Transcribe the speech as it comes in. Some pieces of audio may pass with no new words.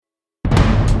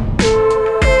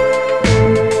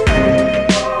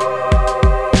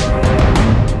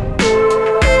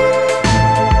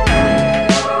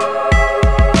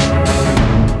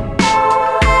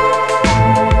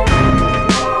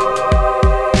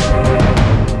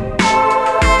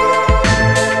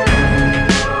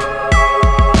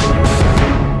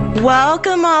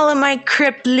Welcome, all of my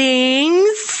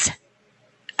cripplings.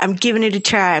 I'm giving it a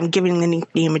try. I'm giving the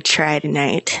nickname a try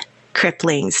tonight.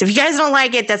 Cripplings. If you guys don't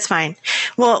like it, that's fine.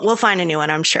 We'll find a new one,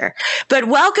 I'm sure. But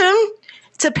welcome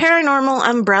to Paranormal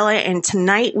Umbrella, and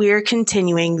tonight we are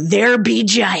continuing There Be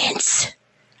Giants.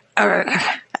 I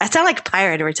sound like a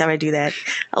pirate every time I do that.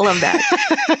 I love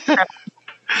that.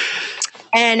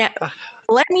 And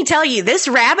let me tell you, this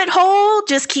rabbit hole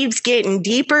just keeps getting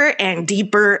deeper and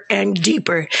deeper and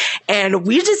deeper. And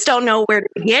we just don't know where to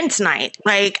begin tonight.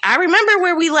 Like, I remember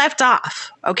where we left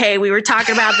off. Okay, we were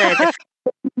talking about the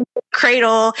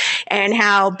cradle and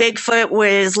how Bigfoot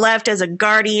was left as a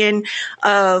guardian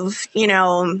of,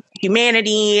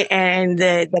 humanity and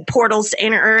the portals to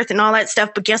inner earth and all that stuff.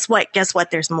 But guess what?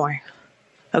 There's more.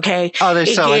 Okay. Oh,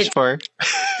 there's so much more.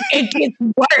 It gets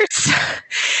worse.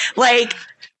 Like,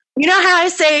 you know how I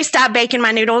say stop baking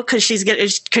my noodle because she's going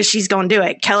to do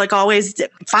it. Khelek always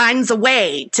finds a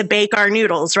way to bake our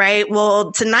noodles, right?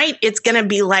 Well, tonight it's going to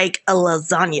be like a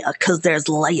lasagna because there's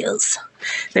layers.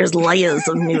 There's layers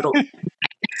of noodles.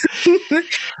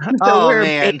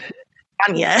 Man.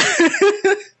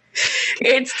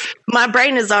 My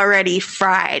brain is already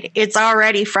fried. It's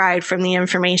already fried from the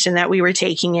information that we were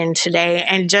taking in today,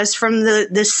 and just from the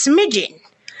smidgen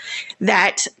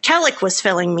that Khelek was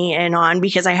filling me in on,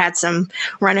 because I had some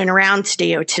running around to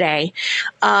do today.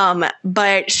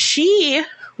 But she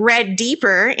read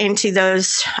deeper into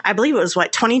those, I believe it was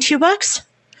 22 books?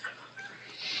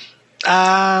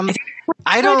 I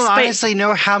don't honestly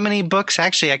know how many books.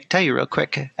 Actually, I can tell you real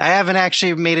quick. I haven't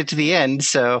actually made it to the end,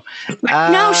 so.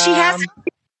 No, she has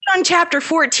on chapter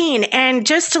 14. And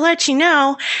just to let you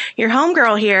know, your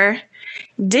homegirl here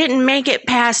didn't make it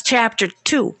past chapter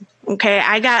 2. Okay,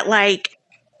 I got like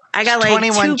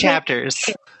 21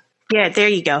 chapters. Yeah, there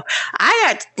you go.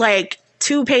 I got like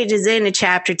 2 pages into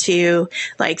chapter 2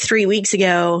 like 3 weeks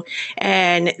ago,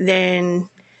 and then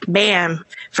bam,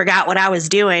 forgot what I was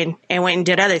doing and went and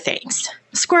did other things.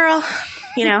 Squirrel,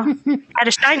 had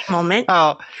a shiny moment.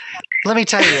 Oh, let me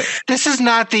tell you, this is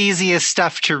not the easiest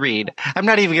stuff to read. I'm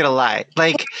not even going to lie.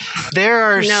 Like, there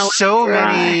are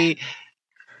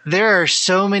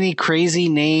so many crazy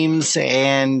names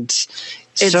and it's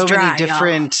so dry, many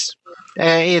different.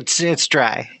 It's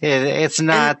dry. It's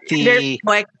not there's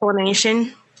no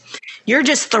explanation. You're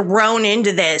just thrown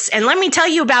into this. And let me tell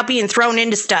you about being thrown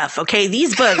into stuff, okay?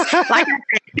 These books, like I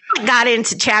said, got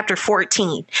into chapter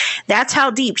 14. That's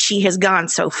how deep she has gone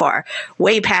so far,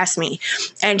 way past me.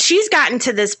 And she's gotten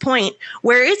to this point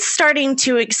where it's starting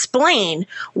to explain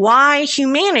why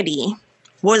humanity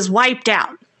was wiped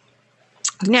out.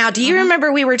 Now, do you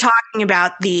remember we were talking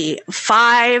about the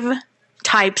 5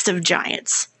 types of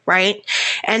giants? Right?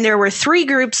 And there were 3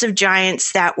 groups of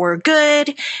giants that were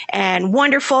good and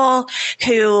wonderful,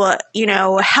 who,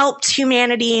 helped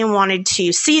humanity and wanted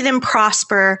to see them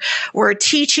prosper, were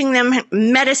teaching them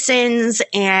medicines.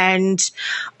 And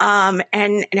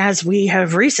as we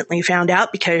have recently found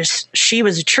out, because she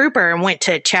was a trooper and went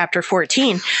to chapter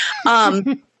 14,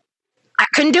 I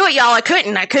couldn't do it, y'all. I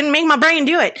couldn't make my brain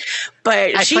do it,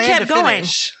 but she kept going.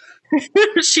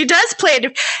 She does play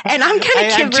it, and I'm going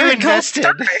to give her a gold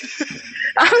star.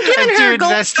 I'm giving her a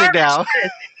gold star now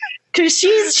because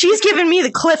she's giving me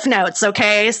the cliff notes.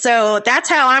 Okay, so that's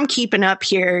how I'm keeping up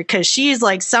here, because she's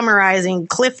like summarizing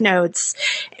cliff notes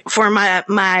for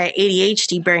my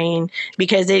ADHD brain,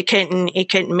 because it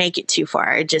couldn't make it too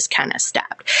far. It just kind of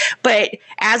stopped. But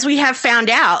as we have found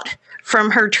out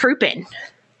from her trooping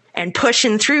and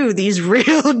pushing through these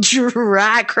real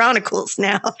dry chronicles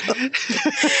now,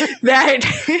 that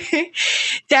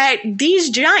these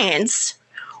giants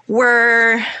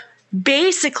were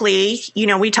basically,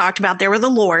 we talked about there were the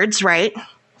lords, right?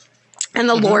 And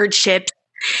the lordships.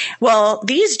 Well,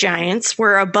 these giants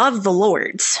were above the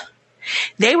lords.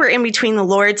 They were in between the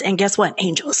lords and guess what?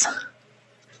 Angels.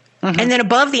 And then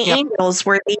above the angels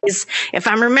were these, if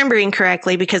I'm remembering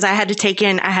correctly, because I had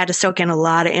to soak in a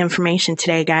lot of information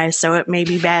today, guys. So it may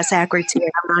be bass accuracy.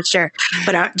 I'm not sure,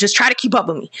 but just try to keep up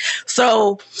with me.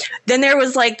 So then there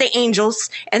was like the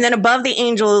angels, and then above the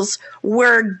angels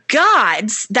were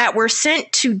gods that were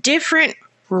sent to different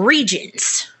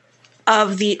regions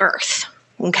of the earth.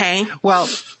 Okay. Well,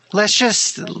 let's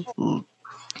just. No.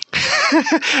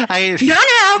 You're going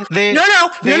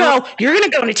to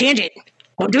go on a tangent.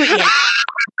 Don't do it yet.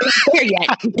 There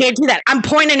yet. You can't do that. I'm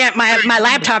pointing at my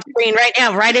laptop screen right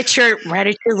now, right at your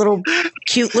little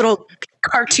cute little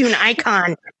cartoon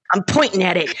icon. I'm pointing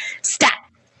at it. Stop.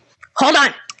 Hold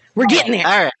on. We're getting there.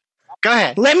 All right. Go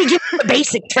ahead. Let me give you the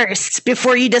basics first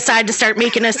before you decide to start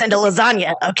making us into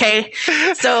lasagna, okay?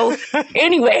 So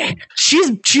anyway, she's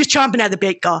chomping at the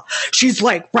bit, girl. She's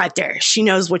like right there. She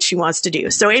knows what she wants to do.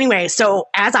 So anyway, so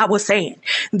as I was saying,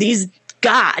 these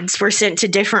gods were sent to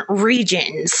different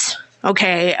regions,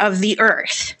 okay, of the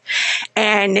earth.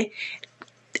 And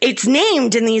it's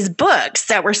named in these books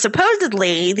that were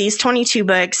supposedly these 22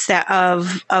 books that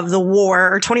of the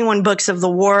war, or 21 books of the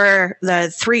war, the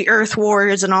 3 earth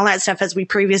wars and all that stuff, as we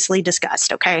previously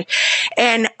discussed. Okay.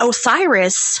 And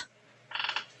Osiris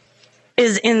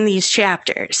is in these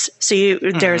chapters. So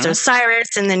there's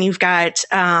Osiris, and then you've got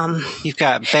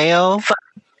Baal,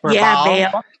 or yeah,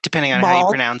 Baal, depending on how you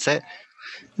pronounce it.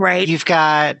 Right. You've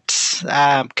got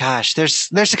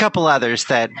there's a couple others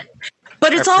that.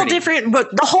 But it's all different.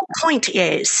 But the whole point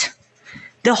is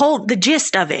the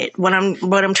gist of it. What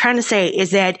I'm trying to say is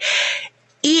that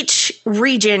each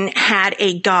region had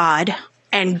a god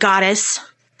and goddess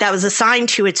that was assigned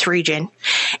to its region.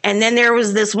 And then there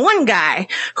was this one guy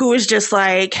who was just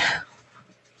like,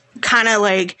 kind of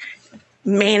like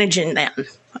managing them.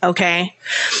 Okay.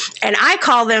 And I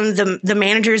call them the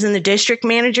managers and the district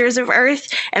managers of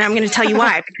Earth. And I'm going to tell you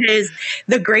why. Because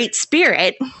the Great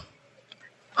Spirit,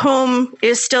 whom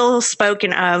is still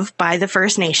spoken of by the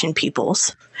First Nation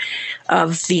peoples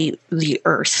of the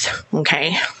earth,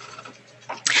 okay,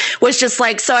 was just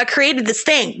like, so I created this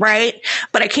thing, right?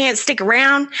 But I can't stick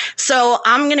around. So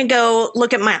I'm going to go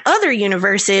look at my other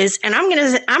universes, and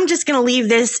I'm just going to leave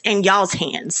this in y'all's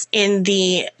hands, in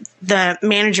the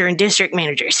manager and district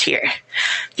managers here.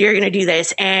 You're going to do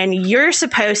this, and you're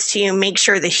supposed to make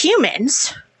sure the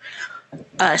humans,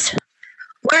 us,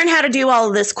 learn how to do all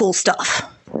of this cool stuff.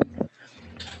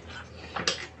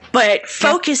 But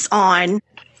focus on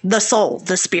the soul,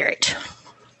 the spirit.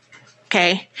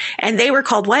 Okay. And they were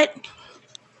called what?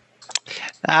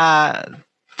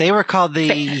 They were called the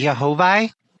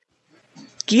Jehovih.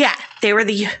 Yeah, they were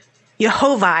the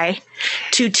Jehovih,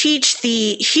 to teach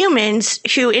the humans,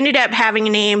 who ended up having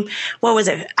a name. What was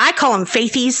it? I call them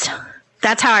faithies.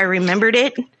 That's how I remembered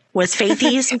it, was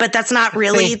faithies, but that's not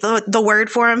really the word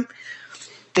for them.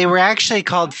 They were actually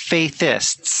called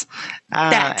faithists.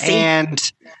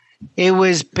 And it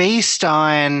was based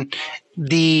on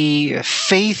the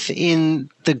faith in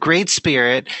the Great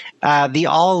Spirit, the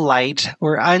all-light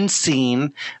or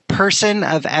unseen person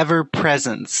of ever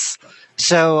presence.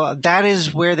 So that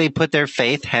is where they put their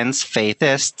faith, hence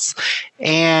faithists.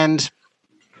 And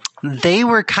they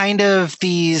were kind of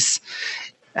these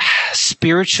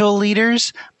spiritual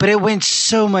leaders, but it went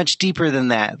so much deeper than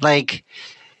that. Like,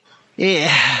 you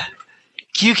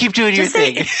keep doing your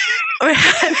thing.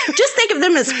 Just think of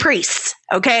them as priests,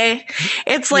 okay?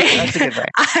 It's like,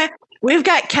 we've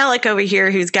got Khelek over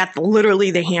here who's got literally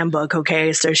the handbook,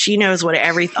 okay? So she knows what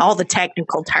all the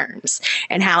technical terms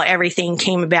and how everything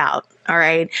came about, all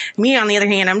right? Me, on the other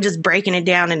hand, I'm just breaking it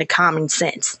down into common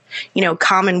sense,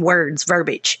 common words,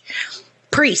 verbiage.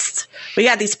 Priests. We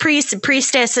got these priests and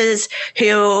priestesses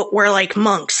who were like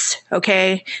monks,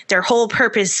 okay? Their whole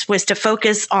purpose was to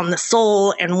focus on the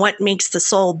soul and what makes the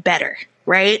soul better,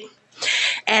 right?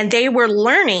 And they were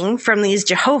learning from these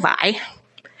Jehovih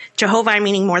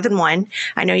meaning more than one.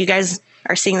 I know you guys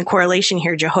are seeing the correlation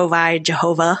here,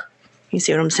 Jehovah. You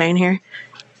see what I'm saying here?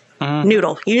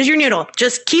 Noodle. Use your noodle.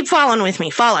 Just keep following with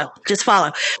me. Just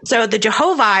follow. So the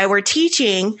Jehovih were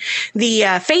teaching the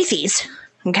faithies,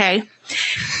 okay?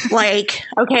 Like,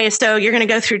 okay, so you're going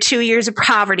to go through 2 years of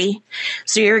poverty.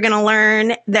 So you're going to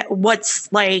learn that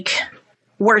what's like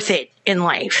worth it in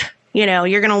life. You're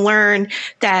going to learn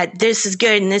that this is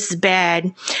good and this is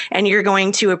bad, and you're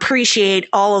going to appreciate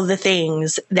all of the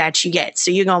things that you get. So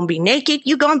you're going to be naked,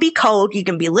 you're going to be cold, you're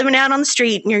going to be living out on the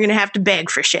street, and you're going to have to beg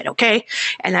for shit, okay?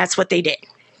 And that's what they did.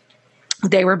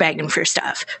 They were begging for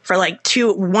stuff for like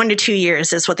 1 to 2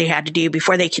 years is what they had to do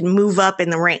before they could move up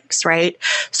in the ranks, right?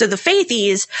 So the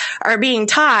faithies are being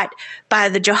taught by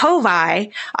the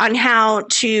Jehovih on how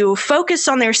to focus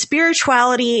on their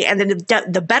spirituality and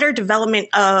the better development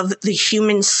of the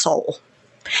human soul.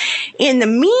 In the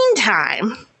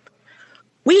meantime,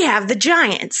 we have the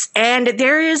giants, and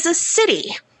there is a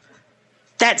city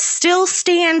that still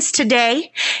stands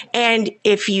today. And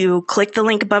if you click the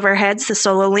link above our heads, the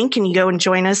solo link, and you go and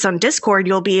join us on Discord,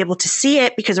 you'll be able to see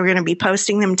it because we're going to be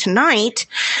posting them tonight.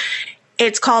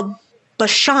 It's called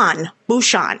Bashan.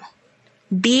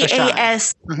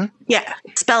 B-A-S. Mm-hmm. Yeah.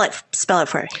 Spell it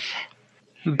for me.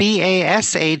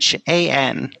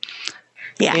 B-A-S-H-A-N.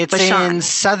 Yeah. It's Bashan. in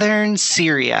southern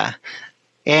Syria.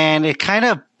 And it kind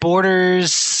of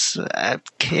borders,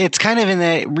 it's kind of in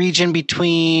the region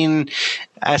between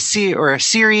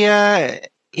Syria,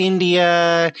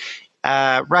 India,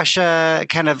 Russia,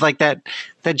 kind of like that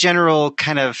general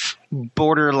kind of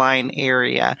borderline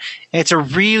area. It's a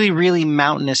really, really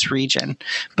mountainous region,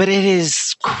 but it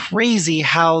is crazy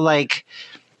how like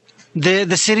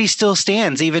the city still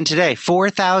stands even today,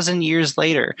 4,000 years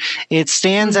later. It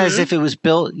stands as if it was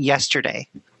built yesterday.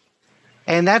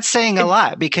 And that's saying a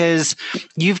lot because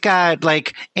you've got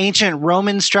like ancient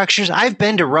Roman structures. I've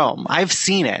been to Rome. I've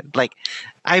seen it. Like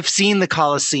I've seen the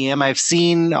Colosseum. I've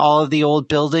seen all of the old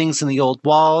buildings and the old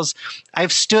walls.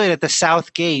 I've stood at the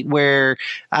South Gate where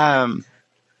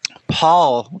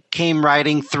Paul came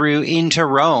riding through into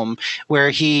Rome, where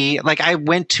I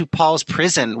went to Paul's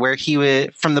prison where he was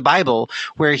from the Bible,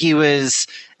 where he was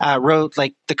wrote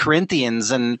like the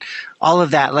Corinthians and all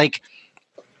of that. Like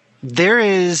there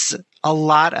is a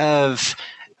lot of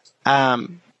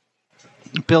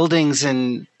buildings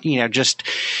and, just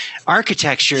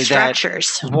architecture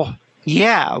structures.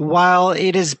 While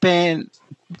it has been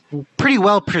pretty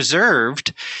well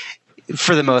preserved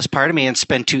for the most part, I mean, it's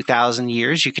been 2,000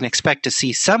 years. You can expect to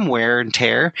see some wear and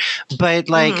tear, but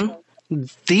like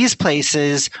these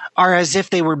places are as if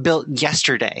they were built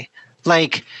yesterday.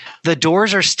 Like the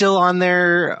doors are still on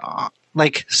their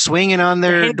like swinging on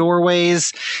their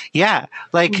doorways. Yeah.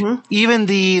 Like even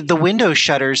the window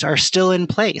shutters are still in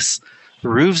place. The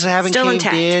roofs haven't caved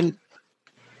in.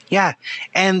 Yeah.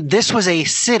 And this was a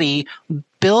city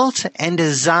built and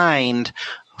designed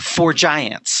for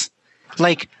giants.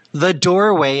 Like the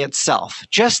doorway itself,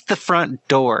 just the front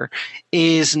door,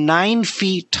 is 9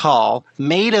 feet tall,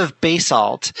 made of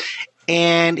basalt,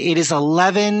 and it is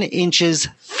 11 inches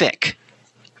thick.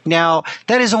 Now,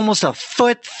 that is almost a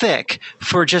foot thick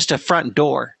for just a front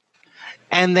door.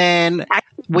 And then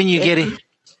when you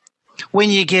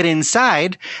get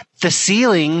inside, the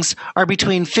ceilings are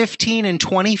between 15 and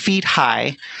 20 feet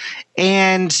high,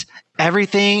 and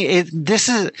everything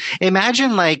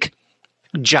imagine like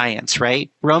giants,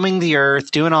 right? Roaming the earth,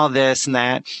 doing all this and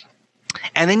that.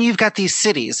 And then you've got these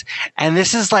cities, and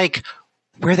this is like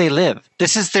where they live.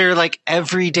 This is their like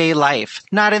everyday life,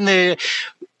 not in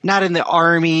the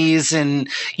armies and,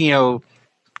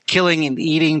 killing and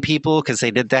eating people, because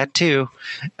they did that too.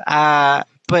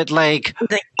 But like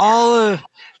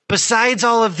besides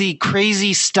all of the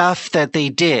crazy stuff that they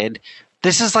did,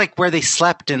 this is like where they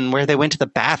slept and where they went to the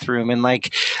bathroom and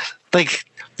like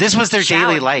this was their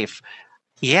daily life.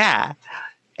 Yeah.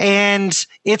 And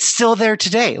it's still there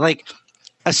today. Like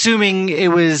assuming it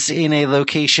was in a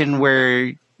location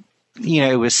where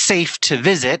it was safe to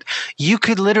visit, you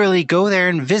could literally go there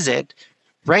and visit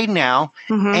right now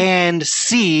and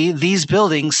see these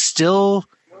buildings still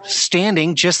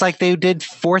standing just like they did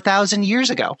 4,000 years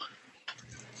ago.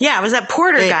 Yeah, it was that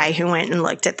Porter guy who went and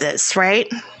looked at this, right?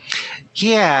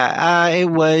 Yeah, it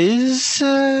was.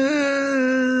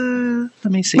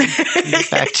 Let me see.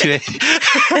 Get back to it.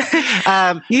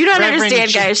 You don't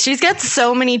understand, guys. She's got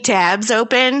so many tabs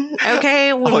open.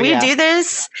 Okay, when we do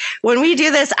this,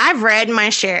 I've read my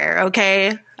share.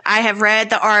 Okay, I have read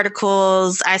the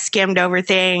articles. I skimmed over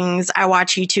things. I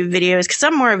watch YouTube videos because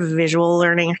I'm more of a visual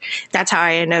learner. That's how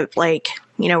I end up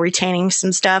retaining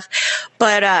some stuff.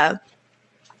 But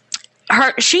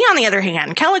she, on the other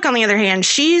hand, Khelek, on the other hand,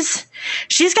 she's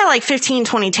got like 15,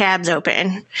 20 tabs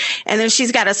open, and then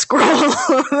she's got to scroll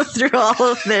through all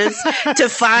of this to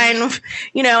find,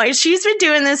 she's been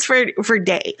doing this for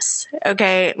days.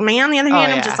 Okay. Me, on the other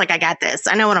hand, I'm just like, I got this.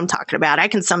 I know what I'm talking about. I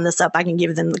can sum this up. I can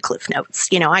give them the cliff notes.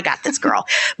 I got this, girl.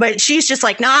 But she's just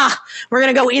like, nah, we're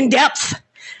going to go in depth.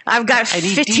 I've got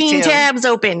 15 tabs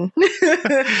open.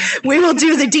 We will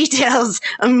do the details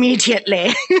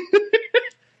immediately.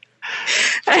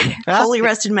 Holy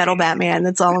rusted metal Batman.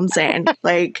 That's all I'm saying.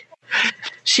 Like,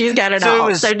 she's got it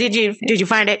all. So did you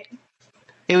find it?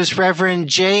 It was Reverend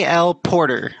J.L.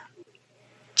 Porter.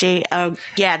 Yeah,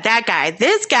 that guy.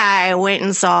 This guy went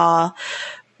and saw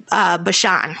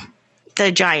Bashan,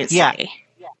 the giant city.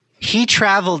 He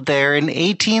traveled there in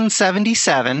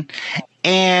 1877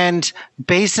 and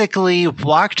basically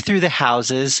walked through the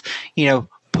houses,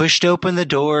 pushed open the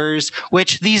doors,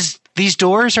 which these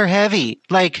doors are heavy,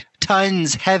 like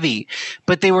tons heavy,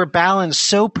 but they were balanced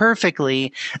so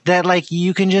perfectly that like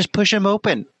you can just push them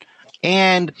open.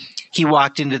 And he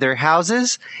walked into their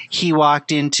houses. He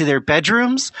walked into their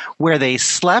bedrooms where they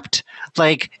slept.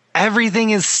 Like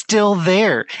everything is still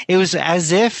there. It was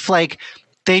as if like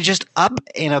they just up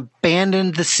and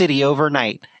abandoned the city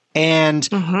overnight. And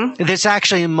there's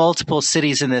actually multiple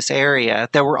cities in this area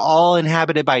that were all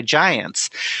inhabited by giants.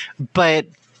 But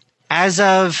as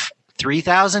of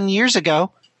 3,000 years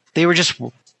ago, they were just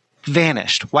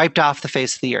vanished, wiped off the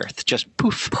face of the earth. Just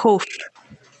poof.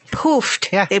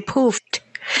 Poofed. Yeah. They poofed.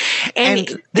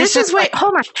 And this is what,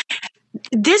 hold on.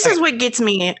 this is what gets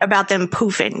me about them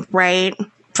poofing, right?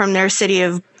 From their city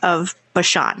of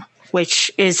Bashan,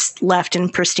 which is left in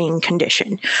pristine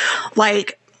condition.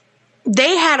 Like,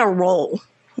 they had a role.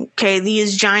 Okay,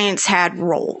 these giants had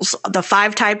roles. The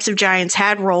 5 types of giants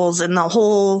had roles in the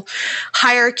whole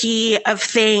hierarchy of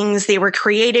things. They were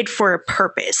created for a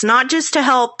purpose, not just to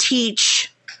help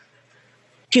teach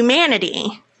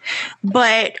humanity,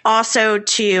 but also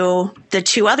to the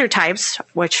 2 other types,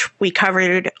 which we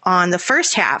covered on the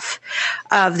first half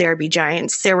of There Be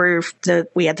Giants.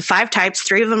 We had the 5 types,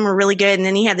 3 of them were really good, and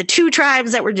then you had the 2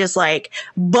 tribes that were just like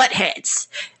butt heads.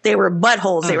 They were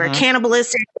buttholes. They were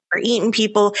cannibalistic. They were eating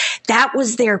people. That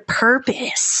was their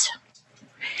purpose.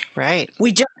 Right.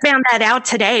 We just found that out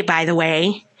today, by the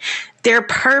way. Their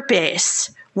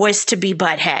purpose was to be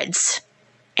butt heads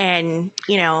and,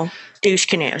 douche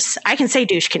canoes. I can say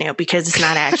douche canoe because it's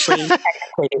not actually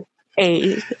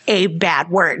a bad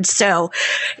word. So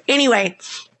anyway,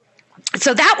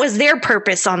 so that was their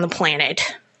purpose on the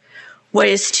planet,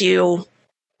 was to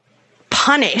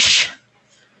punish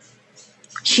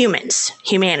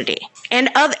humanity, and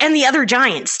the other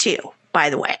giants too, by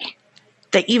the way,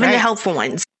 the helpful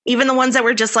ones, even the ones that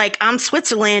were just like, I'm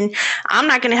Switzerland, I'm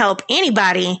not going to help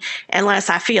anybody unless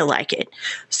I feel like it.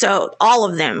 So all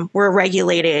of them were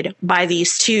regulated by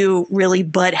these 2 really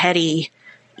butt-heady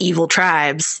evil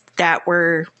tribes that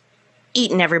were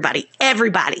eating everybody,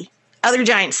 other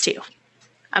giants too.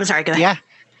 I'm sorry, go ahead. Yeah.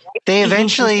 They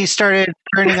eventually started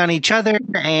turning on each other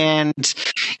and,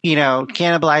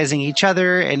 cannibalizing each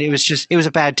other. And it was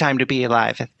a bad time to be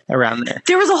alive around there.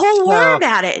 There was a whole war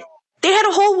about it. They had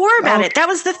a whole war about it. That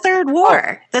was the 3rd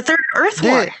war, the 3rd Earth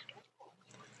War.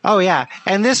 Oh, yeah.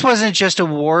 And this wasn't just a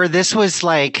war. This was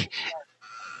like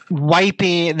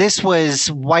wiping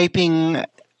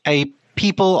a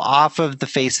people off of the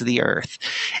face of the earth.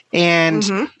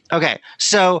 And, okay,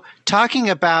 so talking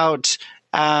about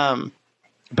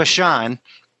Bashan,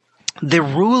 the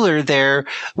ruler there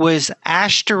was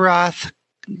Ashtaroth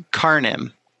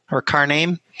Karnaim,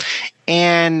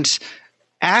 and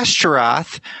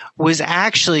Ashtaroth was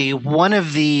actually one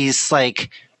of these, like,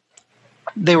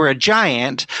 they were a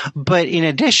giant, but in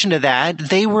addition to that,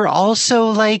 they were also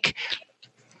like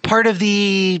part of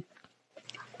the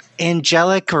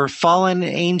angelic or fallen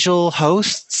angel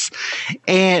hosts.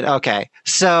 And okay,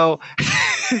 so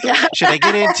should I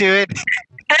get into it?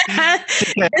 That's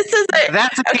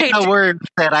a word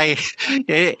that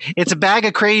it's a bag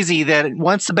of crazy that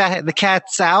once the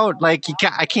cat's out, like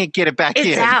I can't get it back in.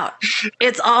 It's out.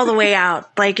 It's all the way out.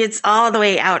 Like, it's all the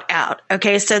way out.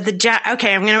 Okay, so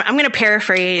I'm gonna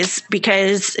paraphrase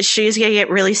because she's gonna get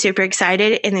really super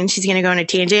excited and then she's gonna go on a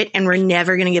tangent and we're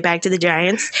never gonna get back to the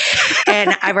giants.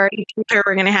 And I've already told her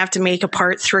we're gonna have to make a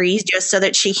part 3 just so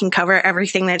that she can cover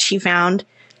everything that she found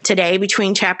today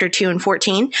between chapter 2 and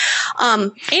 14.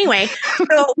 Anyway,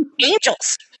 so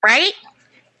angels, right?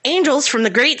 Angels from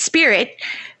the Great Spirit.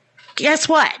 Guess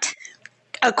what?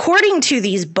 According to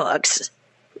these books,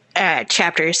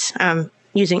 chapters,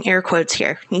 using air quotes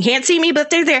here. You can't see me, but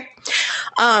they're there.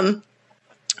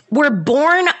 We're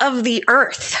born of the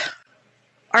earth,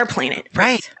 our planet.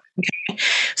 Right. Okay.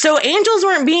 So angels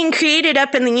weren't being created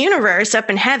up in the universe, up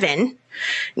in heaven,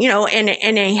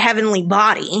 in a heavenly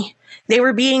body. They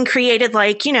were being created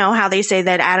like, how they say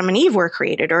that Adam and Eve were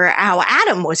created, or how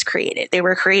Adam was created. They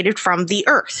were created from the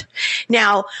earth.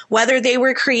 Now, whether they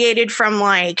were created from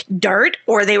like dirt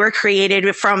or they were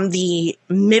created from the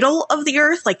middle of the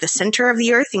earth, like the center of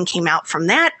the earth, and came out from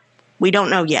that, we don't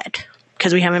know yet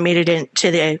because we haven't made it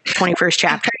into the 21st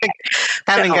chapter.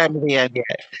 Haven't gotten to the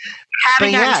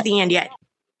end yet.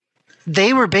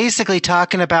 They were basically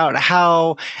talking about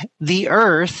how the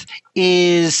earth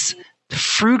is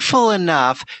fruitful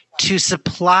enough to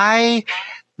supply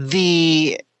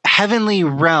the heavenly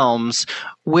realms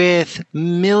with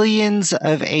millions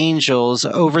of angels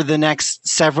over the next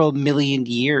several million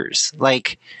years,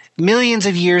 like millions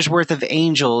of years worth of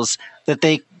angels that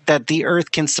the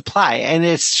earth can supply. And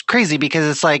it's crazy because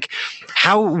it's like,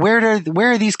 where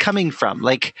are these coming from?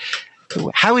 Like,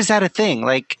 how is that a thing?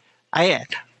 Like,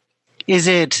 is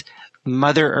it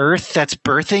Mother Earth that's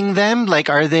birthing them? Like,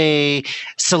 are they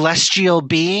celestial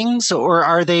beings, or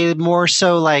are they more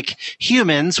so like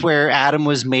humans where Adam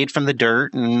was made from the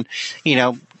dirt and,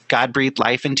 God breathed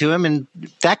life into him and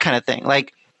that kind of thing?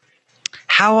 Like,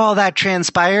 how all that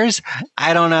transpires,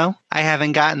 I don't know. I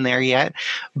haven't gotten there yet,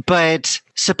 but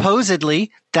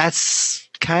supposedly that's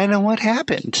kind of what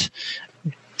happened.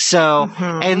 So,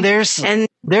 and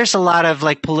there's a lot of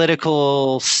like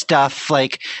political stuff,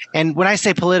 like, and when I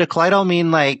say political, I don't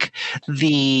mean like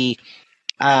the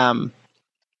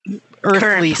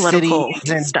earthly political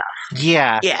cities and stuff.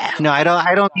 Yeah. No, I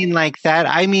don't mean like that.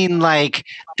 I mean like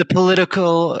the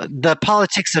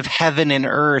politics of heaven and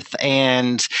earth,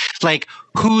 and like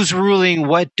who's ruling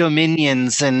what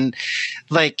dominions, and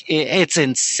like it's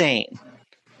insane.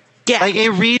 Yeah. Like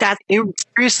it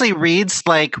seriously reads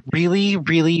like really,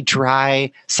 really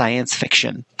dry science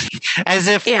fiction. As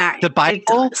if the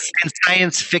Bible and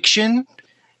science fiction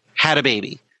had a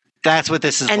baby. That's what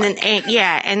this is and like.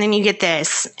 And then you get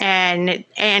this, and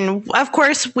of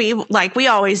course we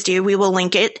always do. We will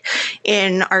link it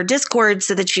in our Discord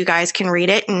so that you guys can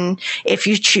read it, and if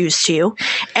you choose to,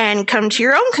 and come to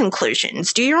your own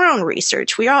conclusions, do your own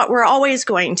research. We're always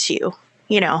going to,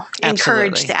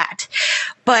 encourage that.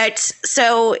 But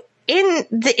so in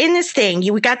this thing,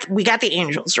 we got the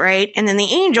angels, right? And then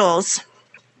the angels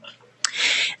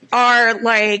are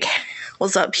like,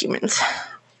 "What's up, humans?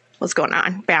 What's going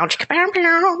on?"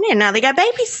 And now they got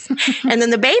babies. And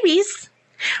then the babies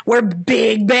were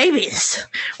big babies.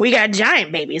 We got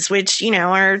giant babies, which,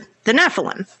 are the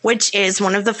Nephilim, which is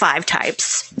one of the 5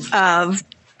 types of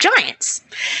giants.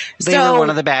 They were one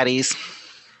of the baddies.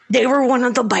 They were one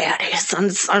of the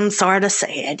baddies. I'm sorry to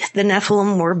say it. The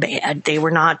Nephilim were bad. They were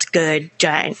not good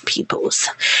giant peoples.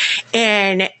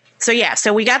 And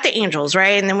so we got the angels,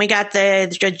 right? And then we got the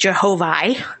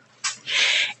Jehovih,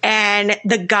 and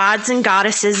the gods and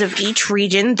goddesses of each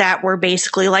region that were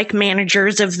basically like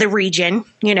managers of the region,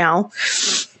 And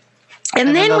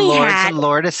then we lords had and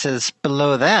lordesses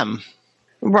below them.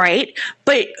 Right.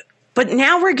 But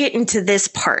now we're getting to this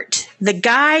part. The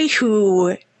guy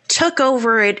who took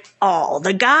over it all,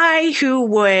 the guy who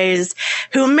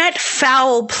met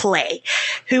foul play,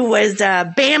 who was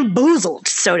bamboozled,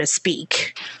 so to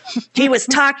speak. He was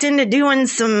talked into doing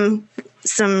some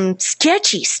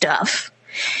sketchy stuff,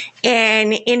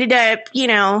 and ended up,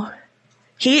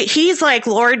 he's like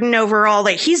lording over all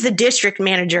that. He's the district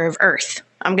manager of Earth.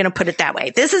 I'm going to put it that way.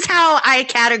 This is how I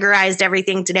categorized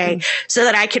everything today so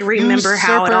that I could remember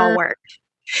how it all worked.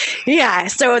 Yeah.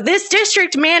 So this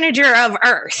district manager of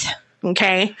Earth,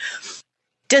 okay,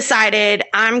 decided,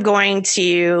 I'm going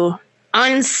to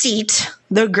unseat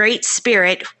the Great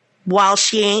Spirit while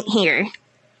she ain't here.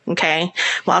 Okay,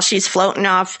 while she's floating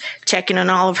off, checking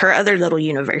on all of her other little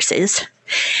universes.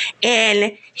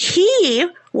 And he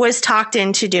was talked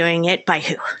into doing it by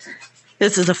who?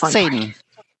 This is a fun Satan.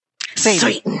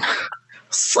 Satan.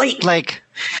 Like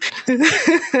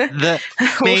the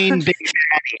main big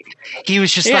daddy. He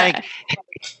was just like,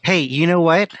 hey, you know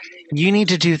what? You need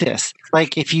to do this.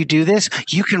 Like, if you do this,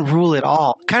 you can rule it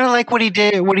all. Kind of like what he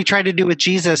tried to do with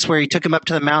Jesus, where he took him up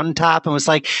to the mountaintop and was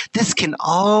like, this can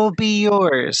all be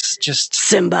yours. Just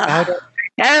Simba.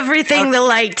 Everything the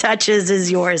light touches is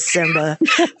yours, Simba.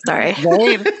 Sorry.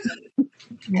 Right?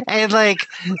 And like,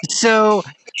 so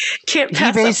can't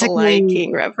pass up the Lion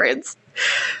King reference.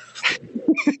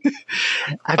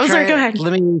 Sorry, go ahead.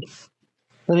 Let me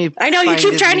I know you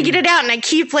keep trying to get it out, and I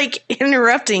keep like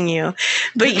interrupting you.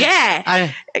 But yeah,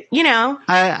 I knew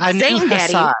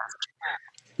Daddy. Hassad.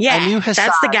 Yeah, I knew Hassad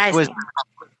that's the guy's name.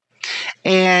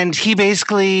 And he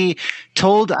basically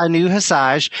told Anu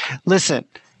Hassaj, listen,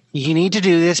 you need to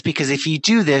do this, because if you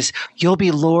do this, you'll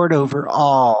be lord over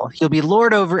all. You'll be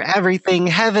lord over everything,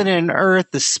 heaven and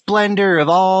earth, the splendor of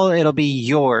all. It'll be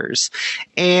yours.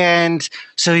 And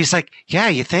so he's like, yeah,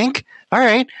 you think? All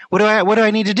right. What do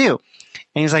I need to do?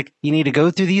 And he's like, you need to go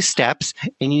through these steps,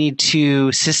 and you need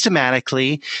to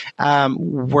systematically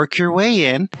work your way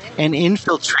in and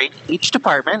infiltrate each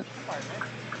department.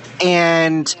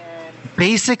 And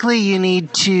basically, you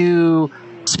need to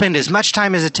spend as much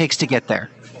time as it takes to get there.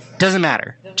 Doesn't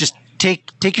matter. Just take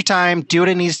your time, do what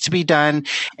it needs to be done.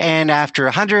 And after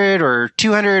 100 or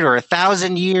 200 or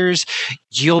 1,000 years,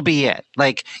 you'll be it.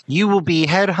 Like, you will be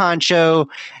head honcho,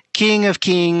 King of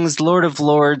Kings, Lord of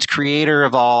Lords, creator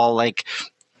of all. Like,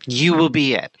 you will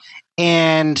be it.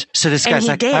 And so this guy's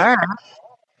like, all right.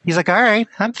 He's like, all right,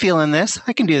 I'm feeling this.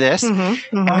 I can do this.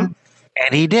 And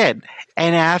he did.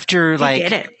 And after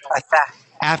like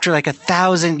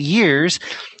 1,000 years,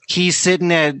 he's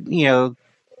sitting at,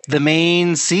 the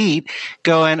main seat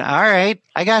going, all right,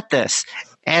 I got this.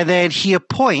 And then he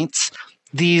appoints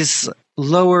these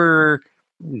lower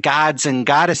gods and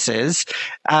goddesses,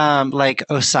 like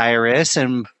Osiris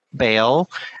and Baal,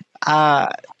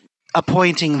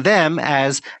 appointing them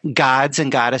as gods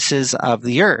and goddesses of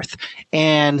the earth.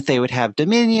 And they would have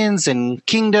dominions and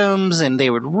kingdoms, and they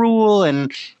would rule,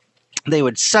 and they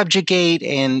would subjugate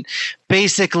and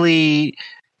basically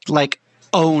like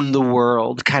own the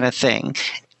world kind of thing.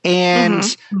 And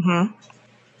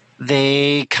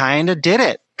they kind of did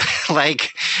it.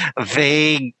 Like,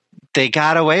 they they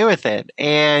got away with it.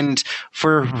 And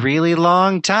for a really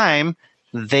long time,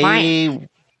 they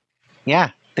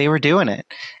were doing it.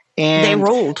 And they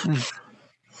rolled.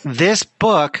 This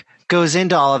book goes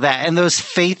into all of that. And those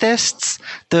faithists,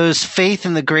 those faith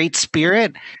in the Great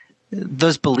Spirit,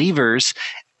 those believers,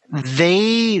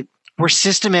 they were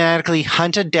systematically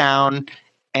hunted down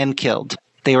and killed.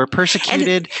 They were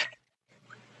persecuted.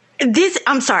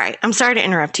 I'm sorry to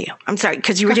interrupt you. I'm sorry,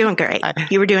 because you were doing great.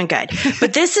 You were doing good.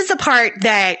 But this is the part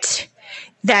that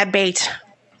baked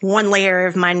one layer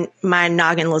of my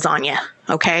noggin lasagna.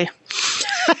 Okay.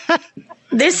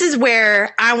 This is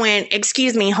where I went,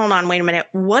 excuse me, hold on, wait a minute.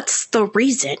 What's the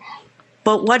reason?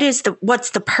 But what's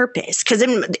the purpose? Because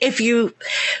if you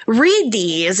read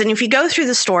these and if you go through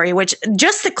the story, which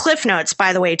just the Cliff Notes,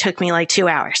 by the way, took me like 2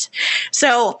 hours.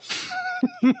 So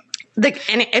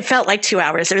and it felt like 2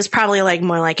 hours. It was probably like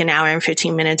more like an hour and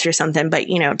 15 minutes or something, but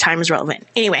time is relevant.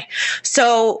 Anyway,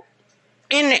 so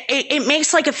it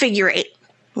makes like a figure 8.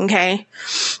 Okay.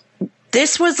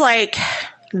 This was like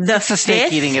it's a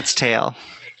snake eating its tail.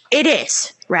 It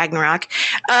is Ragnarok.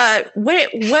 What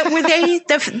were they?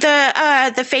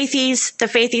 The faithies. The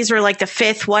faithies were like the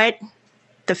fifth what?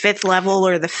 The fifth level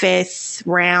or the fifth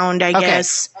round, I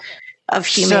guess, of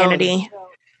humanity. So,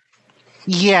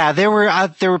 yeah, there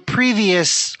were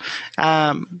previous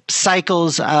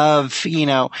cycles of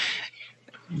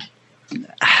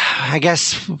I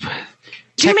guess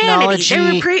technology.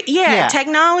 Humanity.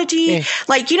 Technology. Yeah.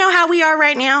 Like how we are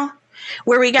right now,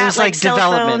 where we got like cell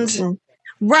phones and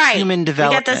human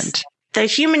development. We got the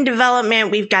human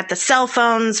development. We've got the cell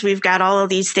phones. We've got all of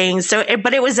these things. So,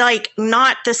 but it was like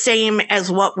not the same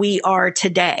as what we are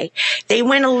today. They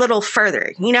went a little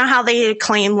further. You know how they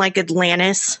claim like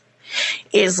Atlantis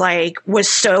was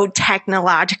so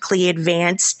technologically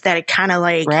advanced that it kind of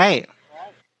like ate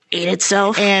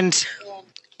itself. And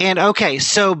okay,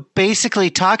 so basically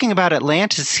talking about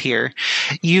Atlantis here,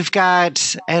 you've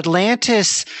got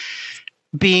Atlantis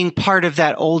being part of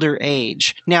that older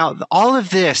age. Now, all of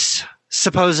this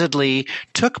supposedly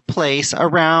took place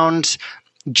around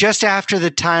just after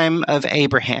the time of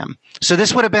Abraham. So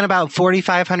this would have been about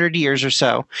 4,500 years or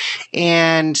so.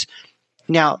 And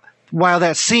now, while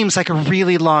that seems like a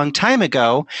really long time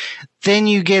ago, then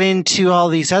you get into all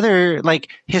these other like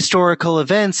historical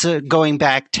events going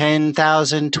back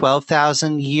 10,000,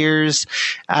 12,000 years.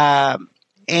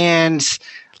 And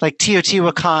like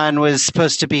Teotihuacan was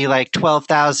supposed to be like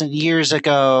 12,000 years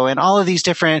ago. And all of these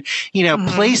different,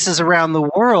 places around the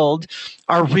world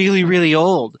are really, really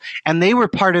old. And they were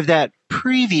part of that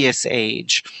previous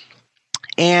age.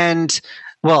 And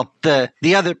well, the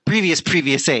other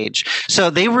previous age. So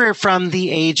they were from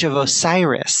the age of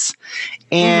Osiris.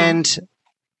 And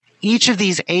each of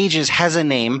these ages has a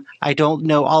name. I don't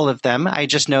know all of them. I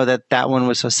just know that one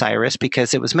was Osiris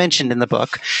because it was mentioned in the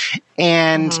book.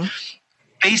 And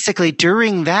basically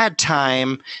during that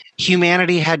time,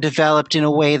 humanity had developed in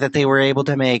a way that they were able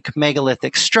to make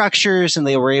megalithic structures and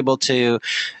they were able to,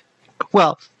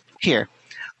 well, here,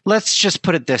 let's just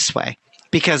put it this way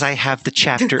because I have the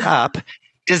chapter up.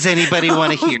 Does anybody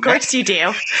want to hear? Of course you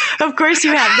do. Of course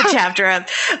you have the chapter up.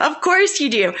 Of course you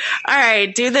do. All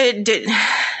right, go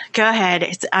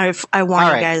ahead. I warn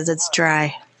you guys, it's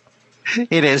dry.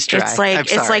 It is dry.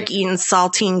 It's like eating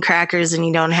saltine crackers and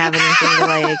you don't have anything to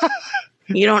like.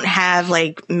 You don't have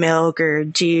like milk or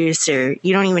juice, or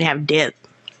you don't even have dip.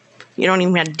 You don't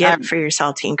even have dip for your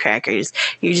saltine crackers.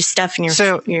 You're just stuffing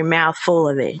your mouth full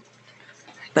of it.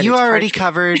 But you already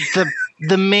covered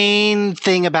the main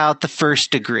thing about the first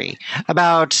degree,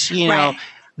 about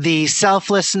the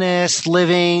selflessness,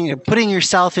 living, putting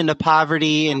yourself into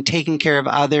poverty and taking care of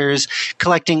others,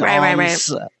 collecting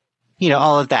alms,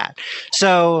 all of that.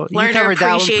 So learn you covered to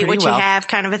appreciate that one pretty what well. You have,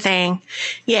 kind of a thing.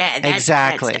 Yeah,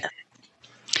 exactly. That stuff.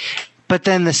 But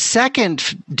then the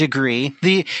second degree,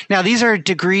 these are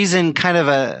degrees in kind of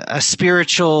a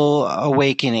spiritual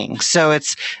awakening. So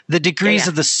it's the degrees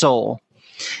of the soul.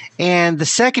 And the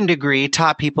second degree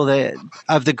taught people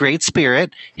of the Great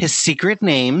Spirit, his secret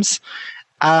names,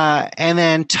 and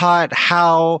then taught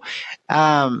how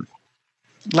to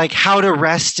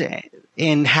rest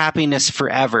in happiness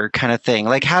forever, kind of thing,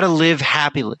 like how to live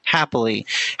happily,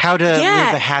 how to live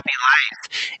a happy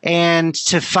life, and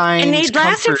to find. And they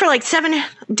lasted for like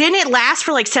Didn't it last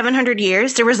for like 700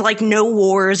 years? There was like no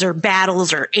wars or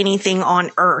battles or anything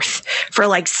on Earth for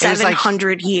like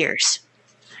 700 years.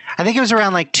 I think it was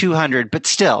around like 200, but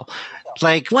still,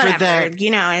 like whatever.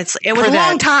 It was a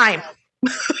long time.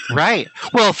 Right.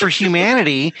 Well, for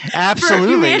humanity,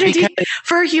 absolutely.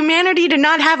 For humanity to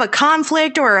not have a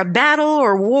conflict or a battle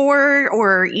or war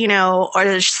or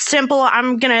a simple,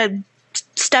 I'm going to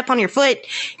step on your foot,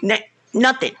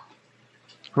 nothing.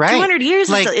 Right. 200 years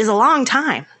is a long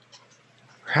time.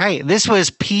 Right. This was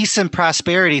peace and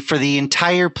prosperity for the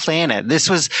entire planet. This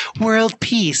was world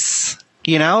peace.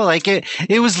 You know, like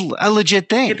it was a legit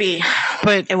thing.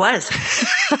 But it was.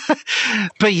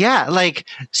 But yeah, like,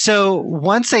 so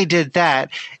once they did that,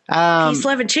 peace,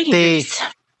 love, and chicken grease.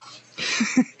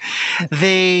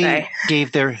 They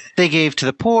gave to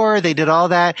the poor. They did all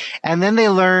that, and then they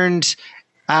learned.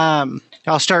 I'll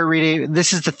start reading.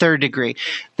 This is the third degree.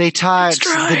 They taught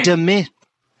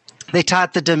They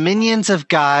taught the dominions of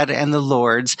God and the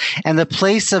lords, and the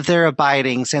place of their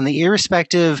abidings, and the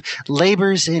irrespective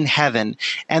labors in heaven.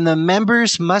 And the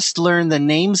members must learn the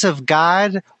names of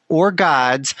God or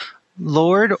gods,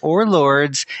 Lord or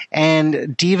lords,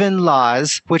 and Divan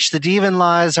laws, which the Divan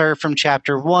laws are from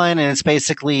chapter 1, and it's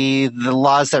basically the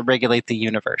laws that regulate the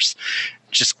universe.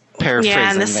 Just paraphrasing.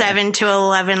 Yeah, and the 7 to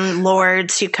 11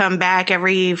 lords who come back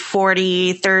every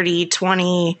 40, 30,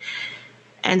 20...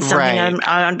 and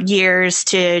something years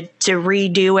to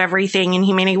redo everything in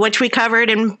humanity, which we covered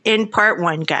in part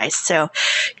 1, guys. So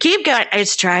keep going.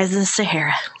 It's dry as the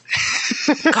Sahara.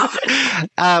 Keep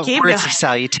words going. of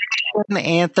salutation,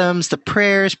 anthems, the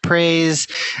prayers, praise,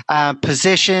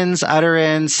 positions,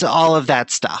 utterance, all of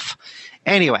that stuff.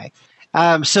 Anyway,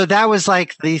 so that was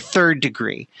like the third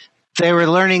degree. They were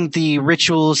learning the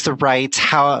rituals, the rites,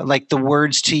 how, like, the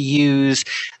words to use.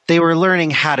 They were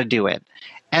learning how to do it.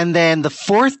 And then the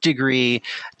fourth degree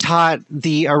taught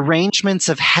the arrangements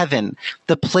of heaven,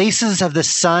 the places of the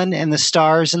sun and the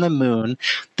stars and the moon,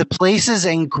 the places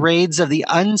and grades of the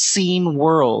unseen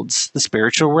worlds, the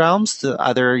spiritual realms, the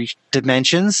other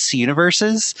dimensions,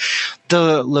 universes,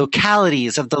 the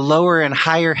localities of the lower and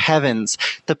higher heavens,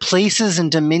 the places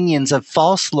and dominions of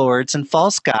false lords and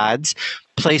false gods,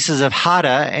 places of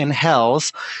Hada and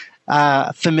hells,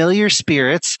 familiar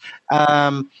spirits,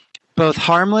 both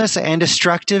harmless and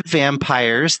destructive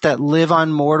vampires that live on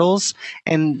mortals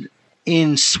and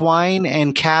in swine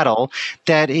and cattle,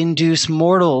 that induce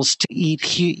mortals to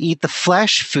eat the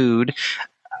flesh food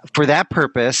for that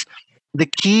purpose, the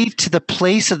key to the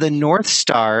place of the North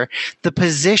Star, the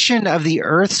position of the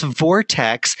Earth's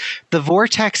vortex, the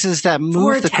vortexes that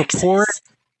move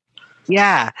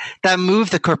that move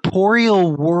the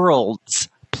corporeal worlds,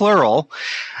 plural,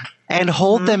 and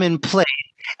hold them in place,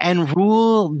 and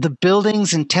rule the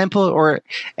buildings and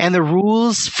and the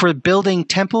rules for building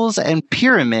temples and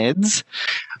pyramids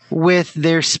with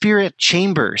their spirit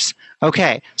chambers.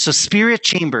 Okay, so spirit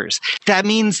chambers. That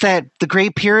means that the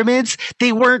Great Pyramids,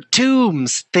 they weren't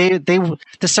tombs. The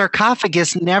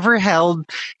sarcophagus never held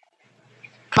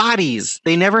bodies.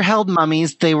 They never held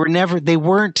mummies. They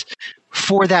weren't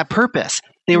for that purpose.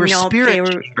 They were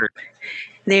chambers.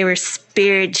 They were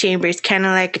spirit chambers, kind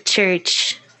of like a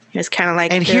church. It's kind of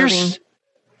like, and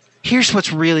here's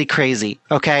what's really crazy.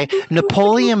 Okay,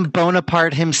 Napoleon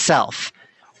Bonaparte himself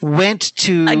went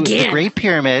to the Great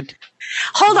Pyramid.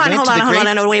 Hold on.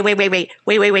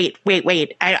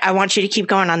 Wait. I want you to keep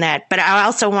going on that, but I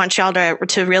also want y'all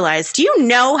to realize, do you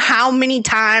know how many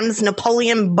times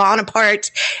Napoleon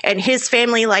Bonaparte and his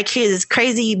family, like his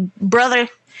crazy brother,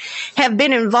 have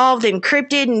been involved in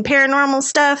cryptid and paranormal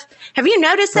stuff? Have you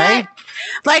noticed that?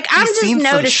 Like, I'm just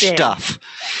noticing stuff.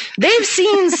 They've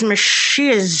seen some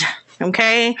shiz.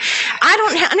 Okay,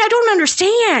 I don't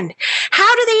understand.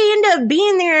 How do they end up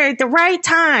being there at the right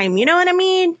time? You know what I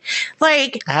mean?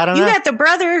 Like, you got the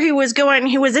brother who was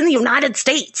in the United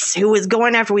States, who was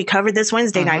going after. We covered this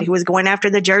Wednesday night. Who was going after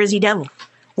the Jersey Devil.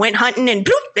 Went hunting and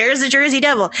bloop, there's the Jersey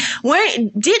Devil.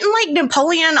 Didn't like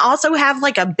Napoleon also have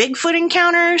like a Bigfoot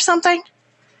encounter or something?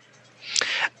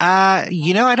 I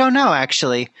don't know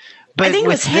actually. But I think it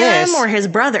was him or his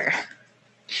brother.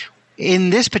 In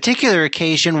this particular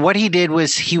occasion, what he did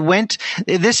was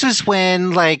this was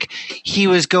when, like, he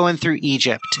was going through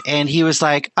Egypt, and he was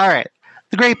like, all right,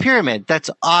 the Great Pyramid, that's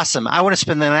awesome. I want to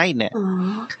spend the night in it.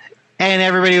 Aww. And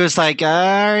everybody was like,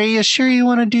 are you sure you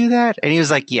want to do that? And he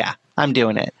was like, yeah, I'm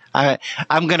doing it.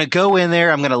 I'm going to go in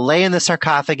there. I'm going to lay in the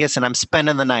sarcophagus, and I'm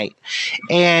spending the night.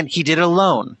 And he did it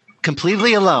alone,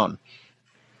 completely alone.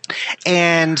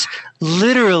 And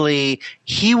literally,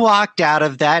 he walked out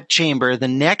of that chamber the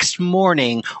next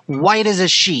morning, white as a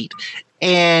sheet,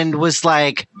 and was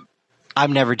like,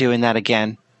 I'm never doing that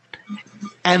again.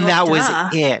 And that was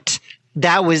it.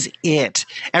 That was it.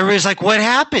 Everybody's like, what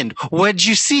happened? What'd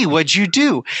you see? What'd you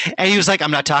do? And he was like,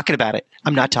 I'm not talking about it.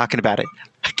 I'm not talking about it.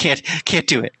 I can't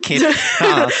do it.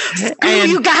 Screw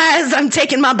you guys. I'm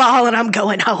taking my ball and I'm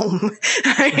going home.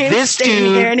 I ain't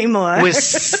staying here anymore.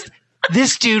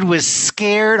 This dude was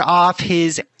scared off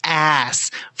his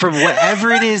ass from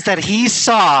whatever it is that he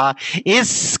saw. It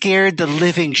scared the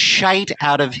living shite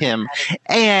out of him.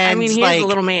 And I mean, he's a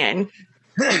little man.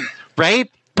 Right?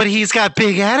 But he's got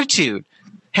big attitude.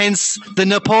 Hence the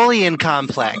Napoleon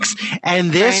complex.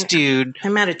 And this dude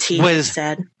I'm out of tea, was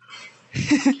sad.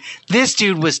 This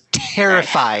dude was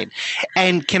terrified.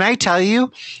 And can I tell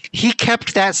you, he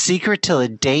kept that secret till the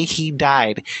day he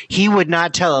died. He would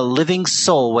not tell a living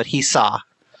soul what he saw.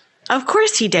 Of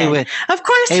course he did. Of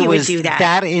course he would do that.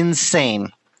 That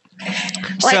insane.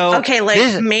 Like, so okay,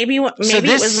 like maybe it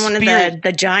was one of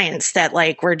the giants that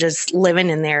like were just living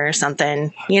in there or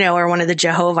something, or one of the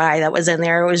Jehovih that was in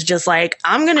there. It was just like,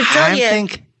 I'm going to tell you,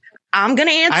 I'm going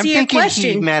to answer your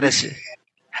question.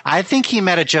 I think he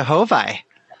met a Jehovih.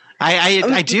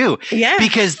 I do. Yeah.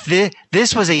 Because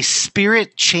this was a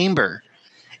spirit chamber.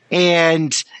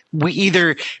 And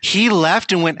he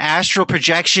left and went astral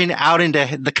projection out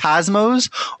into the cosmos,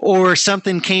 or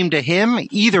something came to him.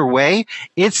 Either way,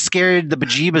 it scared the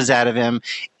bejeebas out of him.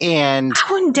 And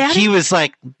he was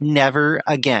like, never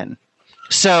again.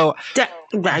 So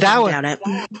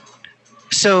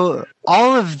So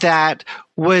all of that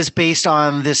was based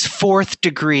on this fourth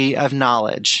degree of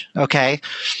knowledge. Okay.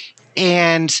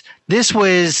 And this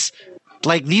was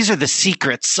like, these are the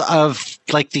secrets of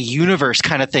like the universe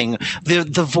kind of thing,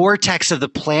 the vortex of the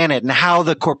planet and how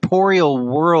the corporeal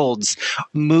worlds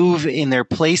move in their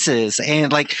places.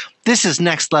 And like, this is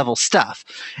next level stuff.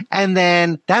 And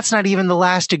then that's not even the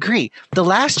last degree. The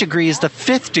last degree is the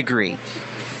fifth degree.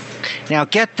 Now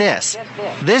get this.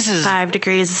 This is 5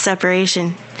 degrees of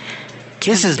separation.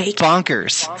 This is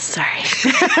bonkers. Sorry.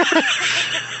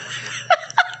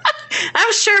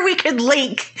 I'm sure we could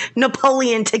link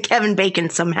Napoleon to Kevin Bacon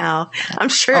somehow. I'm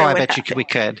sure. Oh, I bet we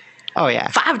could. Oh, yeah.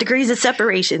 5 degrees of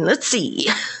separation. Let's see.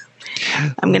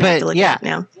 I'm going to have to look at it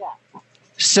now.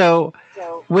 So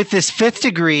with this fifth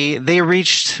degree, they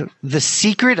reached the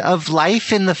secret of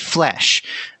life in the flesh,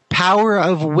 power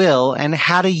of will, and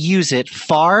how to use it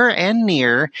far and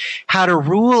near, how to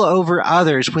rule over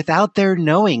others without their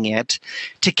knowing it,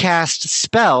 to cast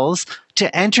spells,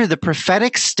 to enter the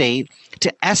prophetic state,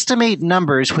 to estimate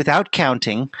numbers without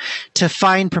counting, to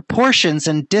find proportions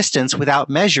and distance without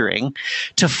measuring,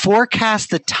 to forecast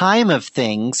the time of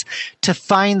things, to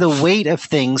find the weight of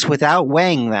things without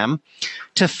weighing them,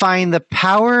 to find the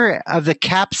power of the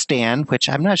capstan, which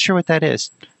I'm not sure what that is.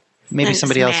 Maybe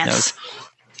somebody else knows.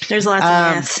 There's lots of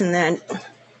maths in that.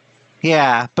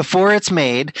 Yeah, before it's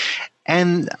made.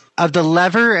 And of the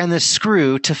lever and the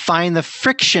screw, to find the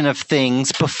friction of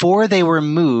things before they were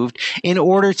moved, in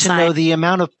order to know the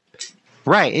amount of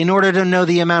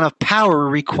power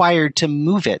required to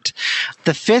move it.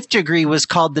 The fifth degree was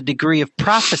called the degree of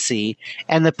prophecy,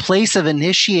 and the place of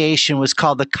initiation was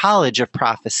called the college of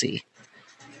prophecy.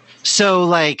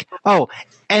 So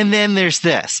and then there's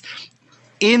this.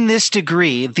 In this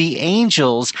degree, the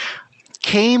angels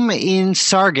came in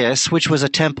Sargas, which was a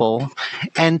temple,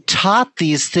 and taught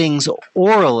these things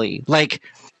orally, like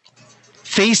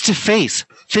face to face,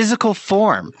 physical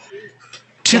form,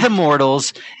 to the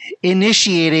mortals,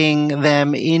 initiating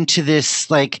them into this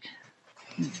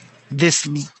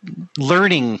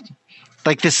learning,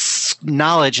 like this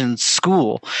knowledge in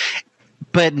school.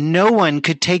 But no one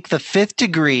could take the fifth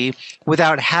degree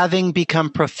without having become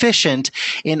proficient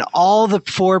in all the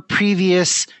 4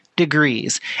 previous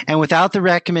degrees, and without the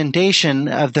recommendation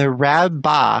of the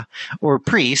rabbah or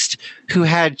priest who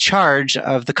had charge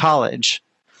of the college.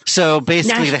 So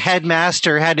basically the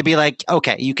headmaster had to be like,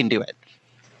 okay, you can do it.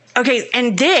 Okay,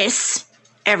 and this,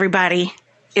 everybody,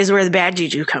 is where the bad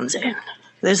juju comes in.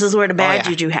 This is where the bad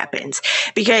juju happens.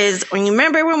 Because when you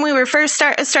remember when we were first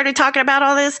started talking about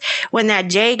all this, when that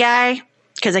J guy,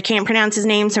 because I can't pronounce his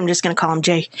name, so I'm just going to call him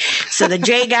Jay. So the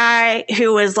J guy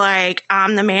who was like,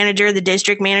 I'm the manager, the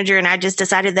district manager, and I just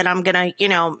decided that I'm going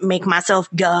to, make myself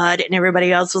God. And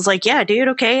everybody else was like, yeah, dude,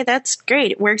 okay, that's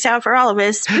great. It works out for all of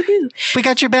us. Woo-hoo. We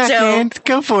got your back, man.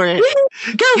 Go for it.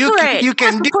 Go for it. You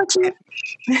can do it.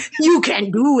 You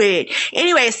can do it.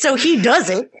 Anyway, so he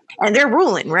does it. And they're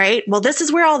ruling, right? Well, this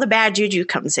is where all the bad juju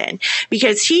comes in.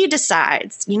 Because he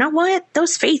decides, you know what?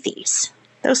 Those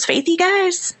faithy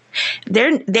guys,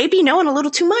 they be knowing a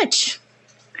little too much.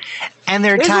 And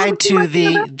they're tied to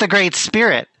the Great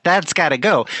Spirit. That's got to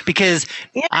go. Because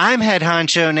I'm head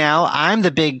honcho now. I'm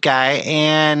the big guy.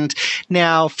 And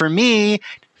now for me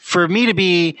to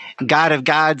be God of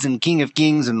gods and King of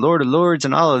kings and Lord of lords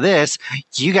and all of this,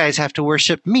 you guys have to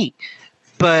worship me.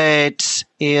 But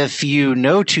if you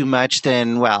know too much,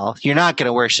 then, well, you're not going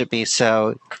to worship me,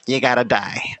 so you got to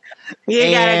die. You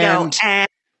got to go and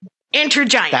enter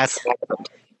giants.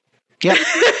 Yep.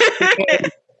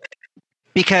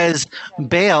 because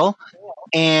Baal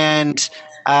and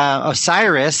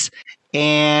Osiris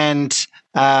and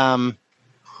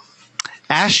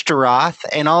Ashtaroth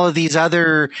and all of these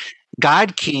other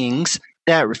god kings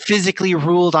that physically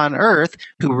ruled on Earth,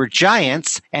 who were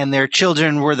giants, and their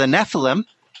children were the Nephilim.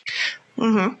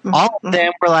 All of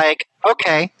them were like,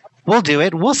 okay, we'll do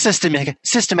it. We'll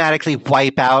systematically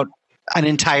wipe out an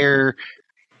entire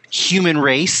human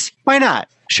race. Why not?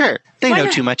 Sure. They know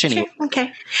too much anyway. Sure.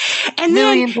 Okay. And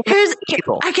then hold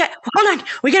on.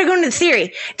 We got to go into the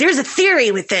theory. There's a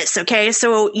theory with this. Okay.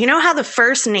 So you know how the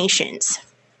First Nations,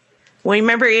 well,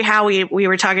 remember how we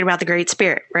were talking about the Great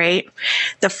Spirit, right?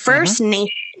 The First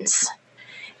Nations,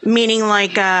 meaning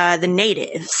like the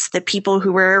natives, the people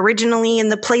who were originally in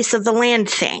the place of the land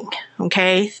thing.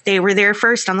 Okay. They were there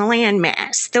first on the land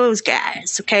mass. Those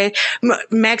guys. Okay.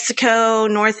 Mexico,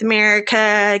 North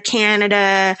America,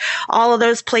 Canada, all of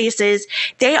those places,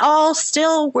 they all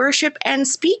still worship and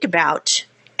speak about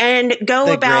and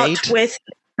go about with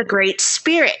the Great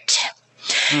Spirit.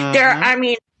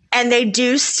 And they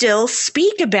do still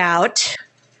speak about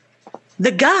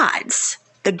the gods,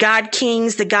 the god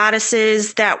kings, the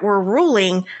goddesses that were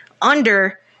ruling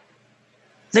under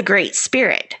the Great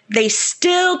Spirit. They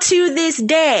still, to this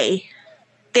day,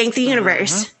 thank the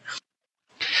universe,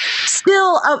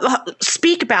 still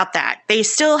speak about that. They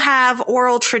still have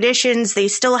oral traditions. They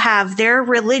still have their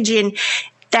religion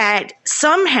that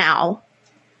somehow,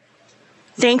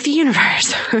 thank the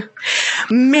universe,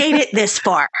 made it this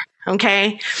far.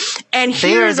 Okay. And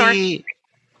here's our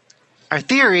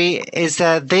theory is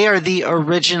that they are the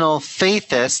original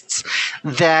faithists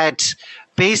that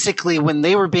basically when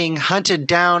they were being hunted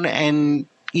down and,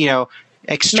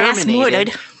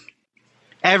 exterminated,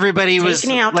 everybody was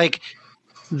like,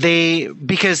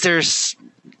 because there's,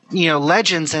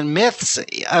 legends and myths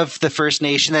of the First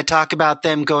Nation that talk about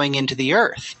them going into the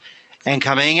earth and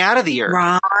coming out of the earth.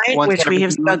 Right, which we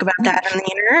have spoke about that on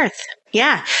the inner earth.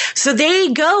 Yeah. So they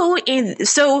go in.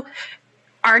 So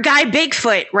our guy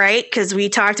Bigfoot, right? Because we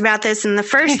talked about this in the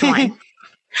first one.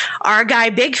 Our guy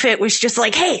Bigfoot was just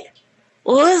like, hey,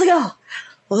 let's go.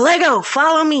 Let go.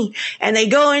 Follow me. And they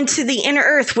go into the inner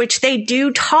earth, which they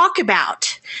do talk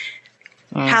about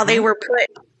how they were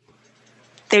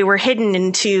hidden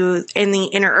in the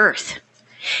inner earth.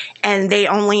 And they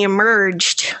only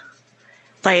emerged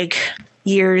like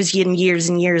years and years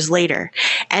and years later.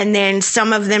 And then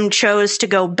some of them chose to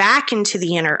go back into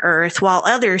the inner earth while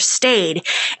others stayed.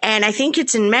 And I think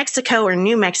it's in Mexico or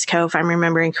New Mexico, if I'm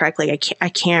remembering correctly. I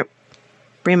can't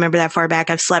remember that far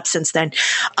back. I've slept since then.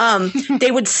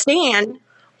 They would stand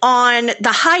on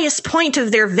the highest point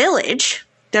of their village.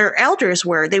 Their elders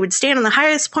were. They would stand on the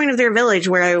highest point of their village,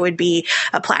 where it would be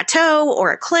a plateau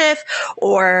or a cliff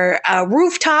or a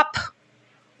rooftop,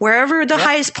 wherever the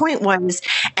highest point was,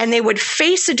 and they would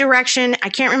face a direction. I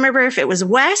can't remember if it was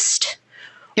west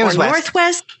or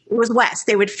northwest. It was west.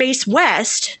 They would face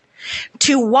west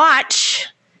to watch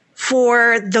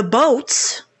for the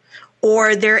boats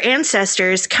or their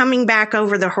ancestors coming back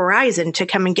over the horizon to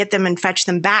come and get them and fetch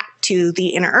them back to the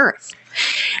inner earth.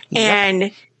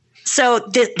 And so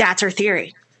that's our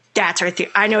theory. That's our theory.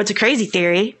 I know it's a crazy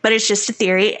theory, but it's just a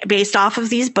theory based off of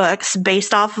these books,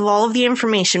 based off of all of the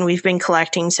information we've been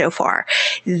collecting so far.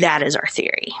 That is our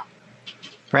theory.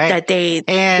 Right. That they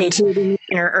did the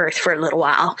inner earth for a little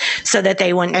while so that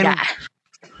they wouldn't die.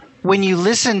 When you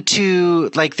listen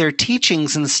to like their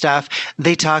teachings and stuff,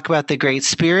 they talk about the Great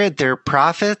Spirit. They're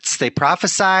prophets. They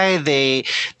prophesy. They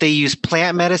use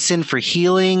plant medicine for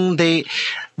healing. They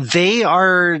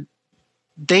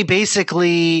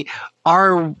basically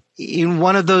are in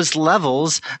one of those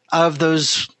levels of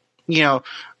those, the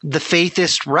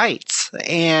faithist rites,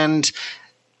 and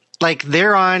like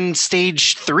they're on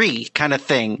stage 3 kind of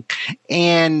thing.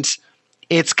 And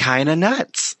it's kind of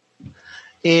nuts.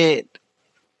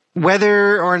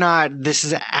 Whether or not this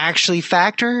is actually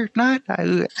fact or not,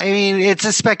 I mean, it's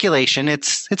a speculation.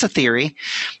 It's a theory,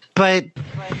 but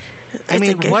I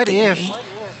mean, what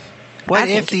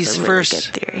if these first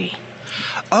theory?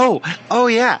 Oh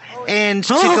yeah. And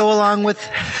to go along with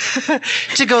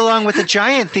the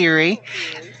giant theory,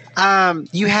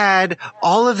 you had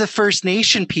all of the First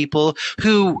Nation people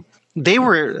who they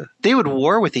would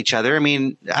war with each other. I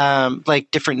mean, like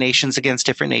different nations against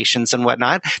different nations and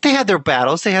whatnot. They had their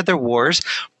battles, they had their wars,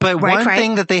 but one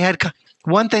thing that they had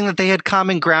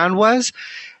common ground was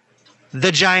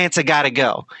the giants had got to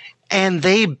go, and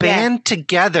they band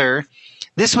together.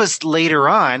 This was later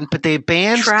on, but they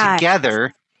band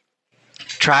together.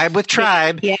 Tribe with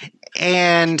tribe,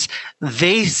 and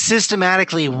they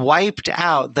systematically wiped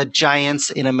out the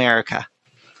giants in America.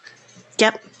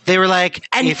 Yep. They were like,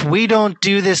 if we don't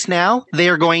do this now, they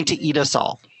are going to eat us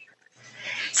all.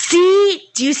 See,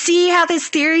 do you see how this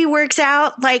theory works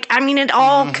out? Like, I mean, it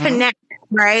all connects,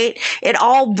 right? It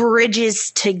all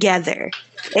bridges together.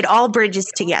 It all bridges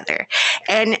together.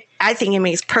 And I think it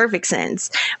makes perfect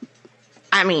sense.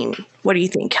 I mean, what do you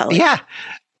think, Khelek? Yeah.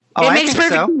 Oh, it makes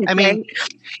perfect sense. I mean,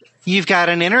 you've got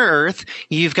an inner earth.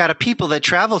 You've got a people that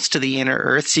travels to the inner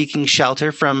earth seeking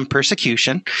shelter from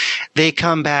persecution. They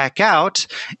come back out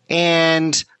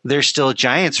and there's still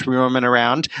giants roaming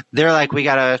around. They're like, we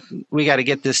gotta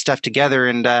get this stuff together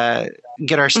and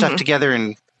get our stuff together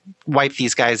and wipe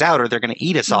these guys out or they're going to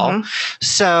eat us all.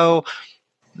 So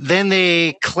then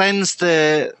they cleanse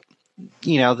the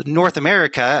North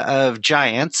America of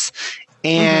giants,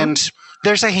 and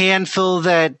there's a handful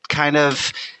that kind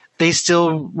of they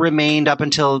still remained up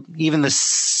until even the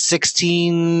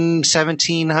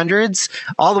 1700s,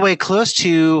 all the way close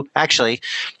to actually,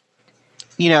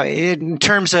 in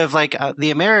terms of like the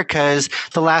Americas,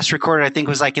 the last recorded I think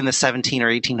was like in the 17 or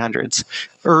 1800s,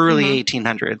 early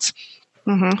 1800s.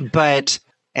 But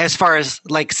as far as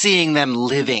like seeing them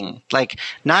living, like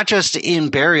not just in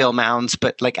burial mounds,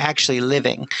 but like actually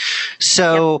living.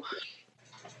 So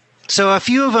a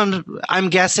few of them, I'm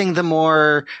guessing the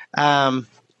more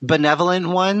benevolent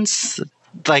ones,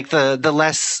 like the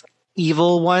less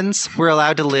evil ones, were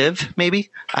allowed to live. Maybe,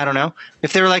 I don't know.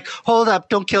 If they were like, hold up,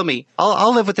 don't kill me.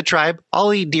 I'll live with the tribe.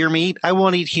 I'll eat deer meat. I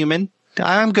won't eat human.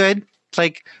 I'm good.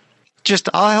 Like, just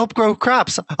I'll help grow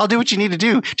crops. I'll do what you need to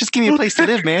do. Just give me a place to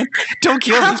live, man. Don't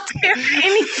kill me. I'll do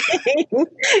anything.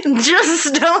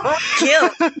 Just don't kill.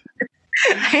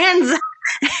 Hands up.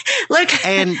 Look,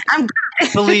 and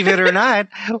believe it or not,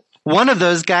 one of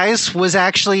those guys was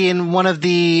actually in one of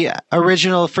the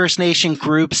original First Nation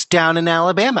groups down in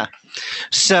Alabama.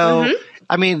 So,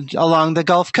 I mean, along the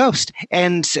Gulf Coast.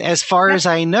 And as far as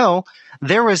I know,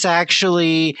 there was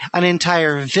actually an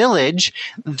entire village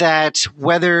that,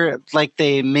 whether like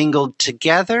they mingled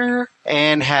together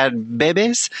and had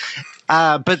babies,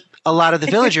 but a lot of the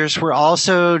villagers were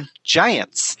also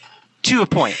giants to a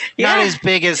point. Not as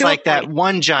big as like that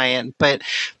one giant, but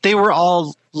they were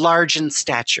all large in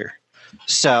stature.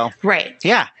 So,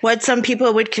 yeah. What some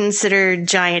people would consider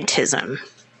giantism,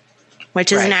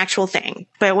 which is an actual thing.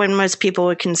 But when most people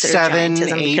would consider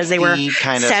giantism because they were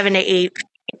 7 to 8 feet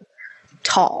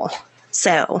tall.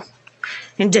 So,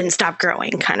 and didn't stop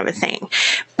growing, kind of a thing.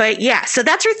 But yeah, so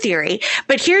that's her theory.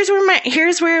 But here's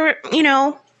where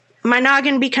my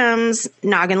noggin becomes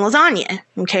noggin lasagna.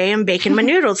 Okay, I'm baking my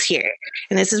noodles here.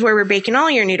 And this is where we're baking all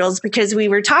your noodles, because we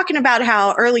were talking about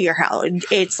how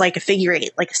it's like a figure eight,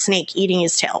 like a snake eating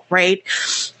his tail, right?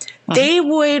 They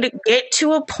would get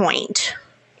to a point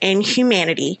in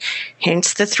humanity,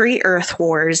 hence the 3 Earth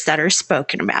Wars that are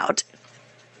spoken about,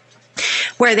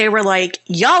 where they were like,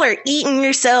 y'all are eating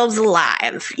yourselves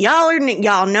alive.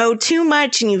 Y'all know too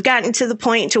much, and you've gotten to the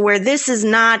point to where this is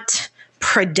not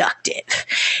productive.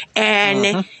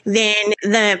 And then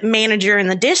the manager and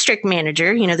the district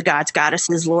manager, the gods,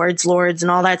 goddesses, lords,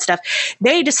 and all that stuff,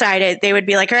 they decided they would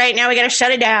be like, all right, now we got to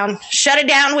shut it down. Shut it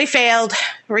down. We failed.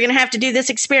 We're going to have to do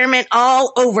this experiment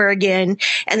all over again.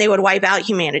 And they would wipe out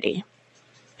humanity.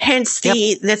 Hence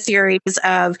the theories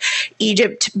of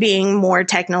Egypt being more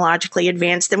technologically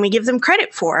advanced than we give them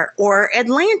credit for, or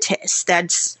Atlantis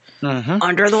that's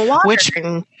under the water. Which,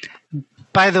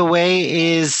 by the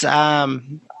way, is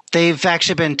they've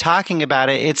actually been talking about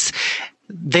it.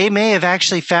 They may have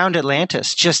actually found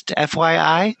Atlantis. Just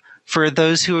FYI, for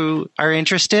those who are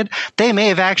interested, they may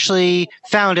have actually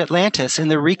found Atlantis in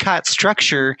the Rikat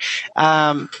structure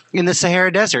in the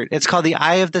Sahara Desert. It's called the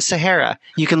Eye of the Sahara.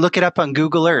 You can look it up on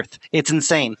Google Earth. It's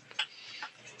insane.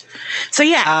 So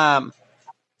they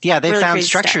really found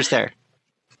structures there.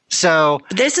 So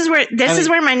this is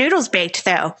where my noodles baked,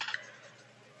 though.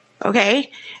 Okay,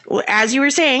 well, as you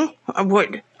were saying,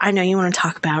 I know you want to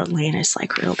talk about Atlantis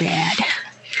like real bad.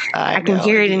 I can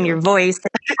hear it in your voice.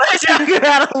 Talk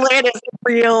about Atlantis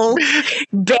real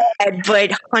bad,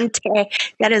 but Hunter,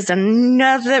 that is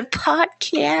another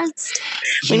podcast.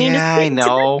 I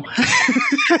know.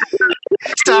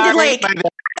 Sorry, like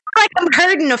I'm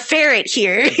herding a ferret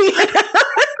here.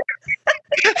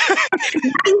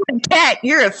 Cat,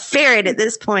 you're a ferret at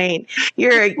this point.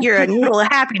 You're a noodle of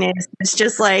happiness. It's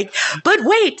just like, but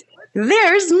wait,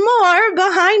 there's more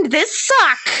behind this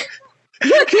sock.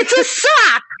 Look, it's a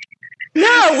sock.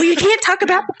 No, we can't talk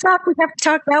about the sock. We have to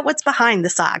talk about what's behind the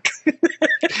sock.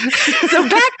 So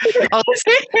back to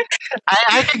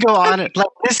I could go on. Like,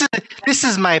 this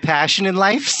is my passion in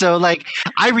life. So like,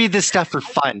 I read this stuff for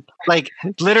fun. Like,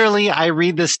 literally, I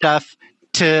read this stuff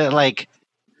to like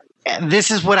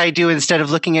this is what I do instead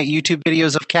of looking at YouTube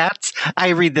videos of cats. I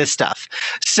read this stuff.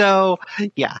 So,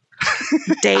 yeah.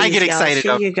 Days, I get excited. She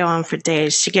could go on for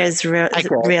days. She gets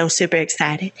real super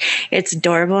excited. It's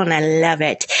adorable and I love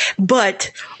it.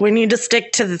 But we need to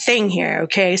stick to the thing here,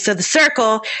 okay? So the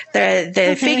circle,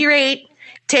 the figure eight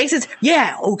takes its,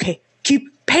 okay.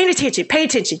 Keep paying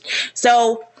attention.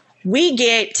 So we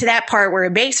get to that part where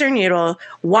it bakes her noodle.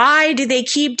 Why do they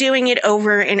keep doing it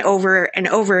over and over and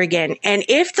over again? And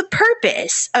if the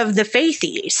purpose of the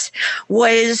faithies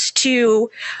was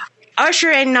to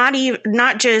usher in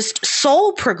not just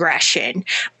soul progression,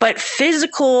 but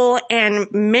physical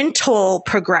and mental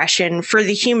progression for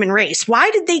the human race,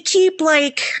 why did they keep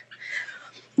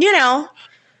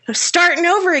starting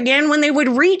over again when they would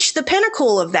reach the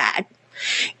pinnacle of that?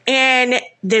 And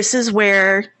this is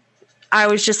where I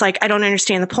was just like, I don't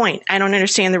understand the point. I don't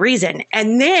understand the reason.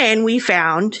 And then we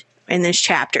found in this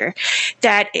chapter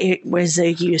that it was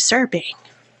a usurping.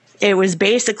 It was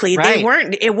basically,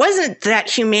 it wasn't that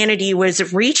humanity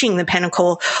was reaching the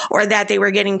pinnacle or that they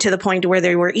were getting to the point where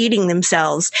they were eating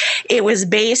themselves. It was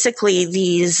basically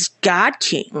these god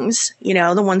kings,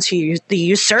 the ones who, the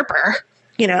usurper,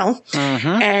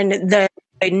 and the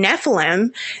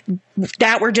Nephilim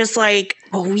that were just like,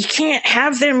 well, we can't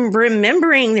have them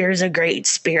remembering there's a great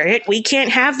spirit. We can't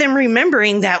have them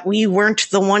remembering that we weren't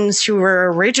the ones who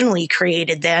were originally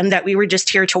created them, that we were just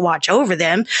here to watch over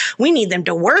them. We need them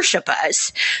to worship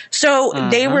us. So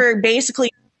they were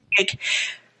basically like,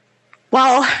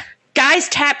 well, guys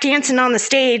tap dancing on the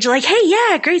stage like, hey,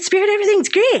 yeah, great spirit, everything's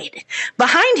great.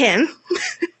 Behind him,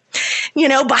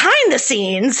 behind the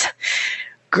scenes,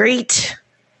 great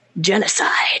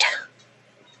genocide.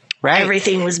 Right.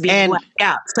 Everything was being wiped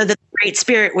out so that the great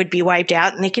spirit would be wiped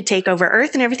out and they could take over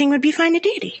Earth and everything would be fine and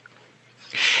dandy.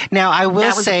 Now, I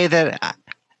will say that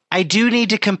I do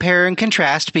need to compare and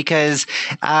contrast because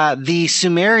the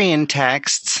Sumerian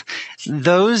texts,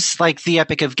 those like the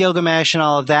Epic of Gilgamesh and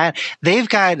all of that, they've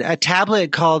got a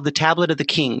tablet called the Tablet of the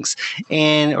Kings,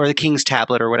 or the King's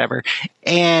Tablet or whatever.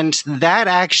 And that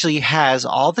actually has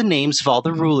all the names of all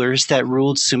the rulers that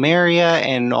ruled Sumeria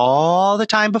and all the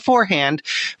time beforehand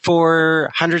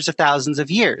for hundreds of thousands of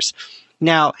years.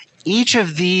 Now, each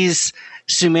of these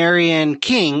Sumerian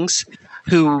kings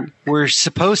who were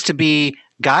supposed to be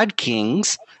god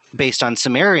kings based on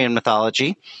Sumerian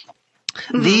mythology,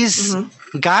 these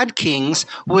god kings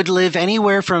would live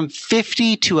anywhere from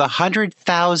 50 to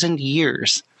 100,000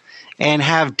 years and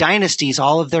have dynasties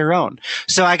all of their own.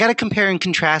 So I got to compare and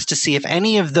contrast to see if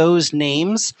any of those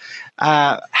names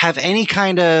have any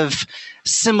kind of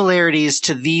similarities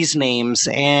to these names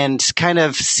and kind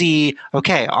of see,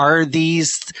 okay, are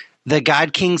these the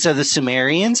god kings of the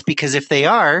Sumerians? Because if they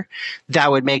are,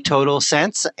 that would make total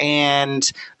sense. And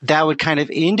that would kind of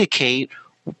indicate,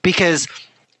 because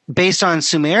based on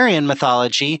Sumerian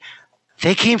mythology,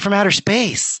 they came from outer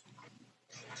space.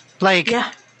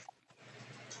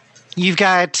 You've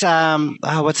got,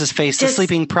 what's his face? The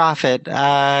sleeping prophet.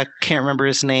 Can't remember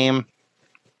his name.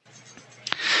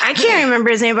 I can't remember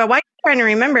his name, but why are you trying to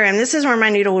remember him? This is where my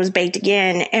noodle was baked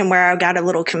again and where I got a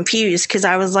little confused because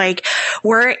I was like,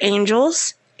 were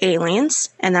angels aliens?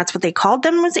 And that's what they called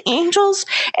them, was angels.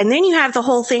 And then you have the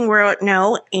whole thing where,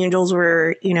 no, angels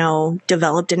were,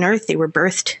 developed in Earth. They were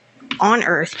birthed on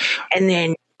Earth and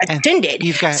then ascended.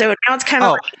 So now it's kind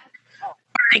of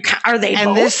like, are they and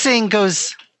both? This thing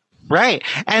goes... Right.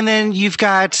 And then you've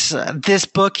got this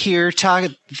book here.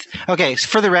 Okay,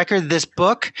 for the record, this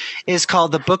book is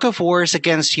called The Book of Wars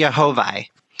Against Jehovih.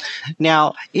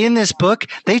 Now, in this book,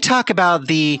 they talk about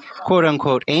the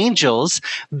quote-unquote angels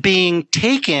being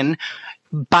taken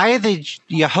by the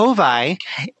Jehovih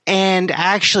and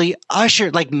actually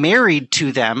ushered, married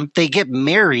to them. They get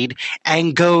married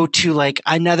and go to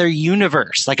another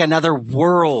universe, another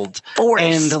world,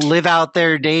 and live out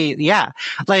their day. Yeah.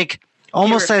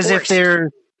 Almost as if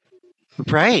they're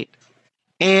right.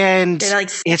 And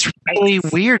it's really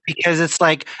weird because it's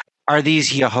are these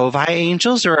Jehovah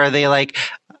angels or are they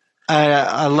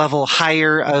a level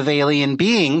higher of alien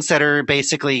beings that are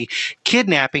basically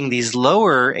kidnapping these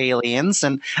lower aliens?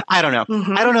 And I don't know.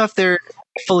 I don't know if they're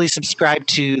fully subscribed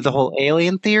to the whole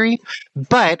alien theory,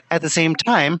 but at the same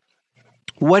time,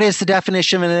 what is the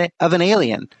definition of an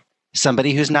alien?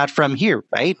 Somebody who's not from here,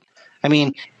 right? I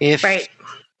mean,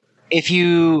 if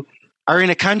you are in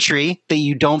a country that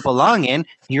you don't belong in,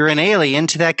 you're an alien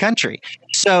to that country.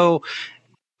 So,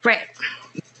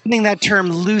 using that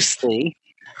term loosely,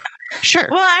 sure.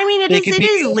 Well, I mean, it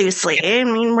is loosely. I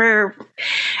mean,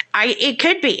 it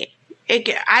could be.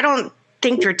 I don't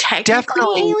think they're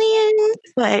technically aliens,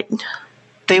 but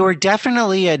they were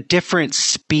definitely a different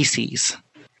species.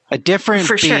 a different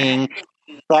For sure. being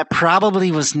that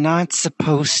probably was not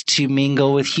supposed to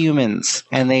mingle with humans,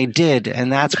 and they did,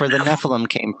 and that's where the Nephilim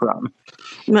came from.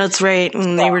 That's right,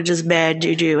 and they were just bad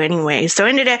juju anyway. So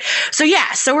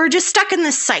we're just stuck in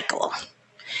this cycle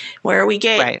where we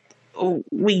get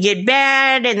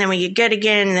bad, and then we get good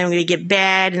again, and then we get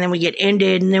bad, and then we get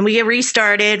ended, and then we get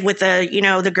restarted with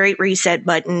the great reset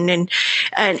button, and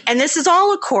this is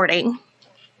all according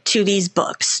to these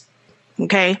books.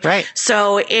 Okay. Right.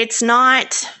 So it's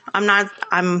not,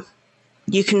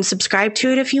 you can subscribe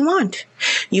to it if you want.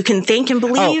 You can think and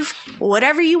believe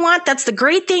whatever you want. That's the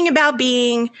great thing about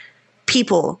being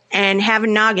people and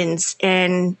having noggins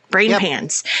and brain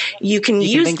pans. You can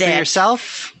use think that for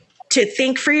yourself. To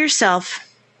think for yourself.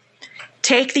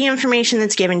 Take the information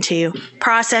that's given to you,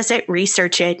 process it,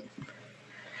 research it,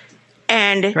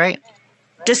 and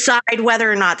decide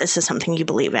whether or not this is something you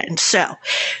believe in. So,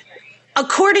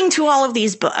 according to all of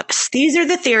these books, these are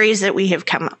the theories that we have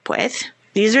come up with.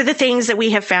 These are the things that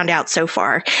we have found out so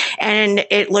far. And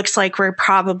it looks like we're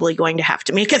probably going to have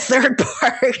to make a third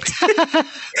part.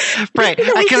 Right.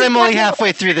 Because I'm only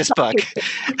halfway through this book.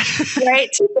 Right.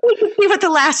 We can see what the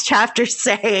last chapters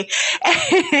say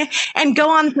and go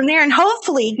on from there and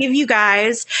hopefully give you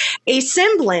guys a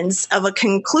semblance of a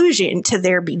conclusion to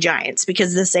There Be Giants,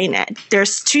 because this ain't it.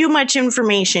 There's too much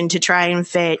information to try and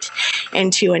fit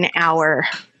into an hour,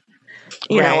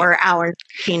 or hour and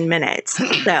 15 minutes.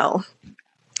 So...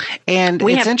 And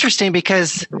it's interesting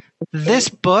because this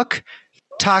book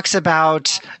talks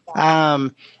about,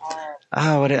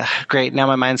 great. Now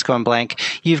my mind's going blank.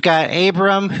 You've got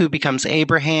Abram who becomes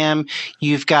Abraham.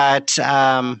 You've got,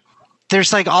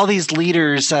 there's like all these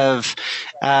leaders of,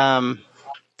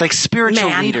 like spiritual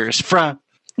leaders from,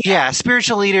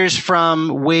 spiritual leaders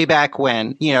from way back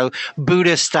when,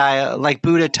 Buddha style, like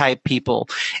Buddha type people.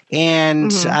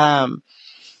 And,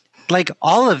 like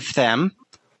all of them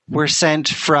were sent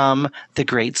from the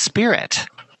Great Spirit.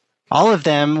 All of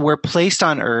them were placed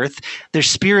on Earth. Their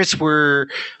spirits were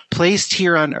placed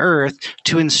here on Earth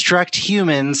to instruct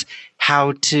humans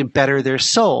how to better their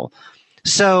soul.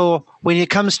 So when it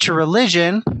comes to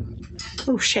religion,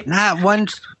 not one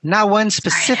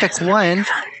specific one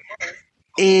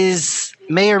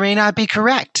may or may not be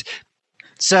correct.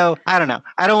 So I don't know.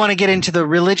 I don't want to get into the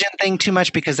religion thing too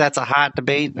much because that's a hot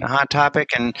debate, a hot topic,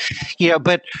 and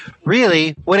but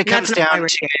really, what it comes down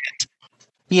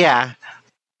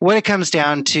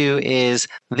to is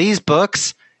these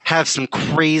books have some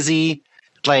crazy,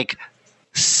 like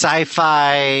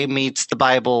sci-fi meets the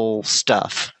Bible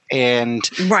stuff, and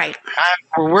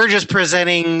we're just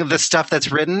presenting the stuff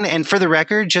that's written. And for the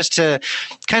record, just to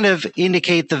kind of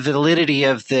indicate the validity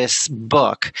of this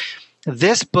book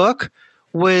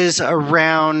was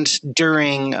around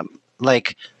during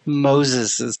like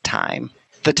Moses's time,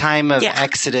 the time of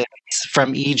Exodus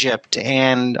from Egypt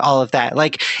and all of that.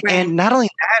 And not only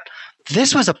that,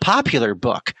 this was a popular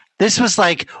book. This was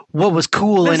like what was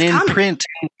cool and in print.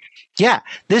 Yeah,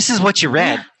 this is what you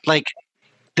read. Like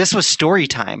this was story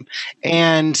time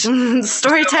and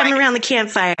story time around the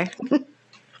campfire.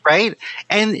 Right?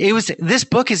 And this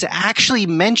book is actually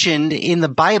mentioned in the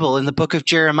Bible, in the book of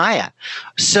Jeremiah.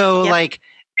 So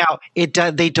now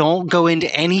they don't go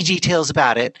into any details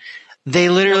about it. They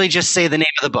literally just say the name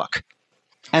of the book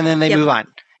and then they move on.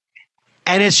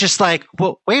 And it's just like,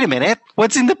 well, wait a minute.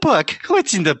 What's in the book?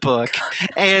 What's in the book?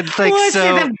 And like,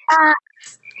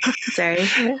 sorry.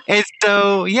 And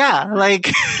so,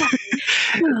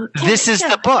 this is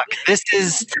the book. This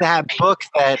is that book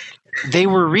that they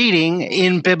were reading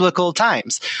in biblical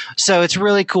times. So it's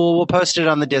really cool. We'll post it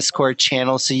on the Discord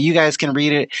channel so you guys can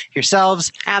read it yourselves.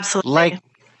 Absolutely.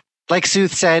 Like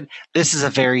Sooth said, this is a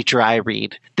very dry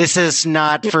read. This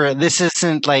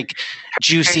isn't like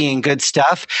juicy and good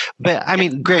stuff. But I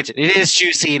mean, granted, it is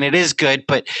juicy and it is good,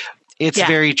 but it's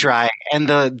very dry. And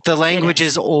the language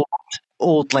is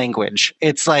old language.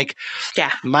 It's like,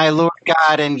 my Lord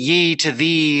God, and ye to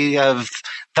thee of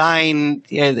thine.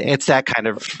 It's that kind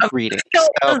of reading. So,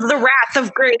 the wrath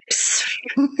of grapes.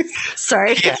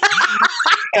 Sorry. Yeah.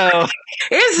 So,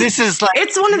 this is like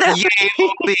it's one of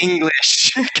the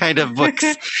English kind of books.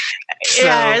 So,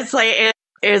 it's like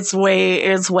it's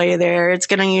way there. It's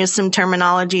going to use some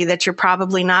terminology that you're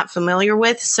probably not familiar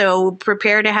with. So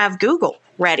prepare to have Google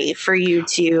ready for you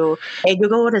to, hey,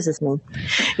 Google, what does this mean?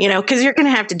 Because you're going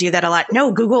to have to do that a lot.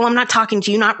 No, Google, I'm not talking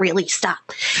to you. Not really. Stop.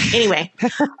 Anyway.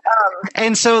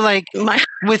 And so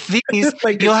with these,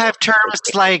 you'll have terms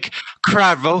like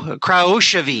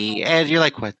Kraoshavi, and you're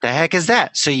like, what the heck is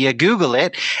that? So you Google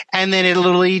it, and then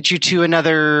it'll lead you to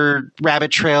another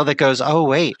rabbit trail that goes, oh,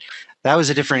 wait, that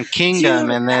was a different kingdom,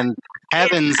 and then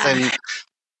heavens, and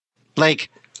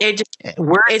like,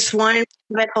 It's one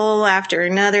rabbit hole after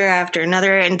another,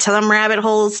 until them rabbit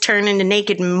holes turn into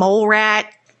naked mole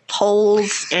rat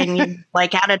holes, and you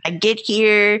like, how did I get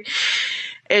here?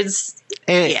 It's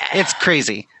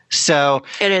crazy. So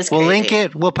it is. We'll link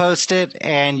it, we'll post it,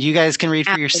 and you guys can read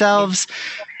for yourselves.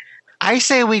 I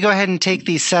say we go ahead and take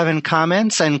these 7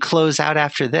 comments and close out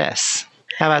after this.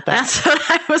 How about that? That's what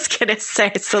I was gonna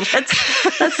say. So let's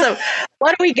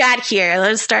what do we got here?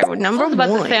 Let's start with number 1. I was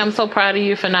about to say, I'm so proud of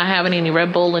you for not having any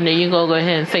Red Bull, and then you go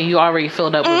ahead and say you already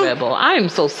filled up with Red Bull. I am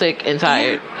so sick and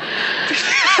tired.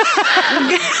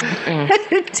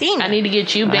 Tina. I need to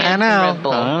get you banned from Red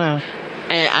Bull.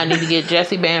 And I need to get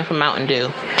Jesse banned from Mountain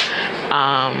Dew.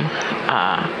 I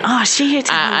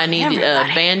need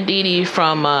Banditti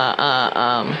from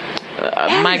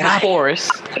Michael Kors,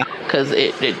 because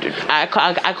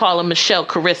I call him Michelle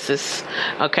Carissus,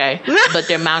 okay? But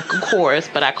they're Michael Kors,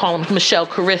 but I call him Michelle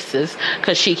Carissus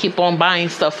because she keep on buying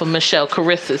stuff from Michelle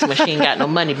Carissus when she ain't got no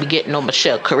money to be getting no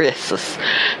Michelle Carissus.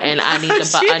 And I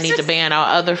need to ban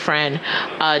our other friend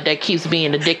that keeps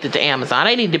being addicted to Amazon.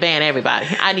 I need to ban everybody.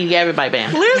 I need everybody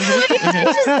banned. Literally,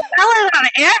 just spelling on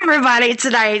everybody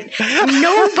tonight.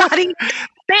 Nobody.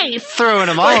 Throwing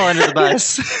them all under the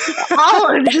bus. All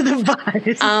under the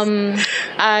bus.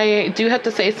 I do have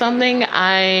to say something.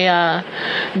 I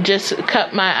just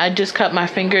cut my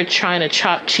finger trying to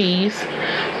chop cheese,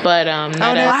 but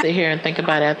now that I sit here and think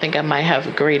about it, I think I might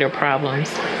have greater problems.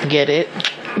 Get it?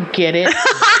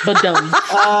 But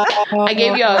I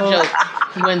gave y'all a joke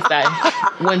Wednesday.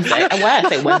 Why I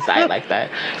say Wednesday like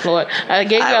that? Lord, I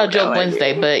gave y'all a joke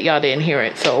Wednesday, but y'all didn't hear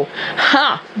it. So,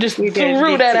 just threw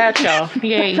that at y'all.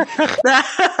 Yay!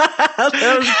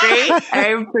 That was great. I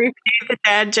appreciate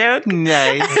that joke.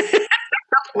 Nice.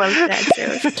 Love that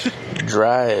joke.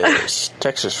 Dry as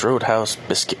Texas Roadhouse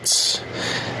biscuits,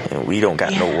 and we don't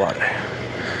got no water.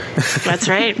 That's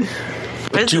right.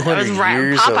 200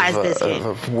 years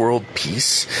of world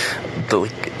peace.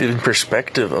 In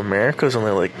perspective, America is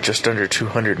only like just under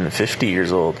 250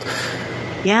 years old.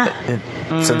 Yeah.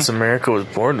 Since America was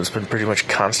born, it's been pretty much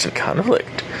constant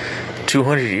conflict.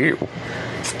 200 years.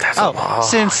 That's a long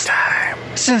time.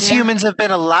 Since humans have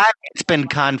been alive, it's been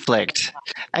conflict.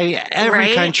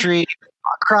 Every country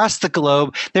across the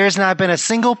globe, there has not been a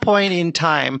single point in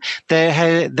time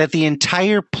that the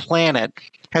entire planet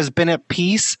has been at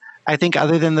peace, I think,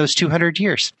 other than those 200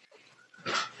 years.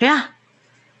 Yeah.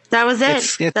 That was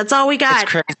it. That's all we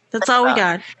got. That's all we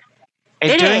got.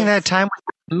 And during that time,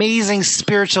 amazing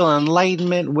spiritual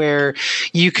enlightenment where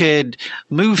you could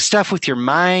move stuff with your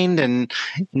mind and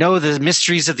know the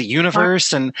mysteries of the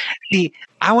universe. And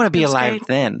I want to be alive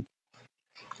then.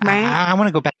 Right? I want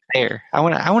to go back there. I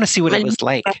want to see what it was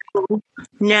like.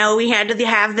 No, we had to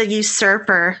have the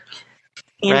usurper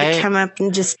and to come up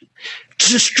and just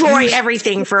destroy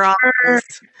everything for all of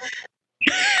us.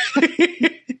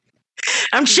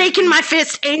 I'm shaking my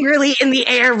fist angrily in the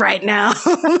air right now.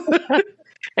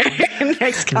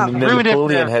 Next comment.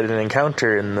 Napoleon had an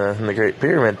encounter in the Great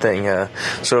Pyramid thing.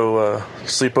 So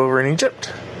sleep over in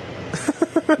Egypt.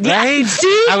 Yeah,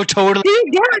 see? I would totally.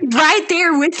 You're right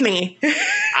there with me.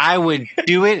 I would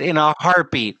do it in a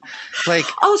heartbeat. Like,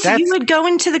 so you would go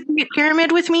into the Great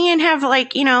Pyramid with me and have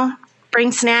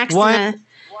bring snacks.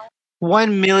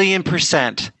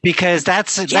 1,000,000%, because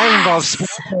that involves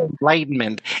spiritual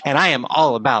enlightenment, and I am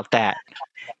all about that.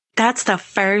 That's the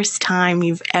first time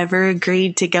you've ever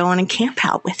agreed to go on a camp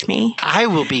out with me. I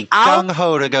will be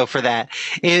gung-ho to go for that.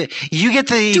 If you get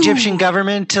the Egyptian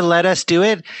government to let us do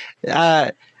it,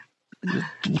 talk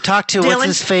to Dylan. What's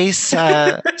his face,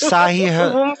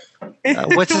 Sahi.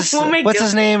 What's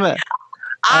his name?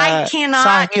 I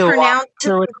cannot pronounce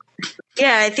it.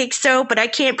 Yeah, I think so, but I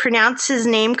can't pronounce his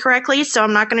name correctly, so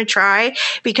I'm not going to try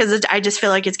because I just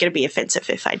feel like it's going to be offensive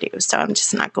if I do. So I'm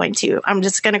just not going to. I'm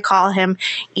just going to call him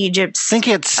Egypt's. I think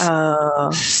it's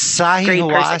Sahi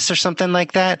Hawass or something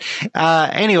like that.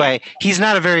 Anyway, he's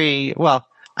not a very well.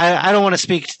 I don't want to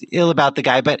speak ill about the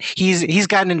guy, but he's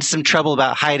gotten into some trouble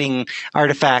about hiding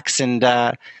artifacts and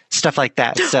stuff like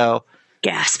that. So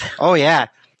gasp. Oh yeah.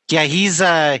 He's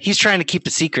trying to keep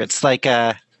the secrets, like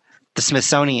the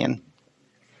Smithsonian.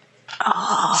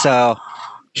 Oh. So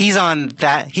he's on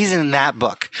that. He's in that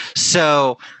book.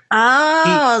 So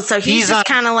so he's just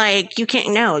kind of like, you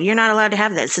can't know. You're not allowed to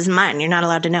have this. This is mine. You're not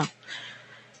allowed to know.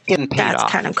 Getting paid off.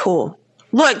 That's kind of cool.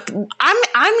 Look,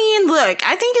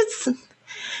 I think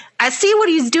I see what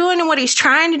he's doing and what he's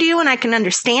trying to do, and I can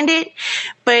understand it.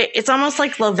 But it's almost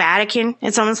like the Vatican.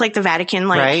 It's almost like the Vatican,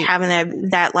 having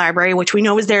that library, which we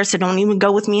know is there. So don't even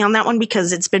go with me on that one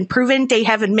because it's been proven. They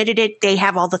have admitted it. They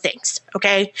have all the things.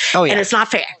 Okay. Oh yeah. And it's not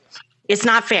fair. It's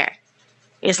not fair.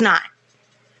 It's not.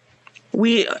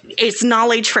 it's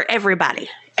knowledge for everybody.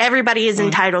 Everybody is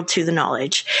entitled to the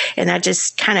knowledge. And that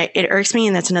just kind of, it irks me.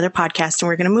 And that's another podcast. And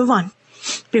we're going to move on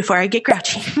before I get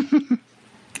grouchy.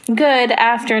 Good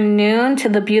afternoon to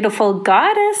the beautiful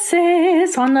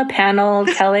goddesses on the panel,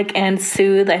 Khelek and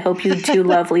Sooth. I hope you two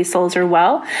lovely souls are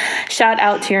well. Shout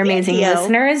out to your amazing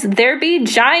listeners. There be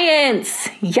giants.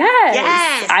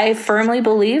 Yes. I firmly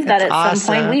believe that at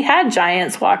some point we had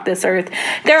giants walk this earth.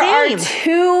 There are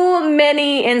too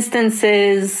many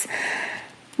instances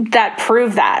that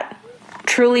prove that.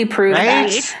 Truly prove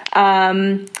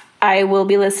that. I will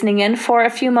be listening in for a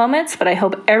few moments, but I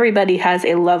hope everybody has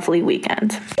a lovely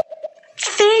weekend.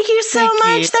 Thank you so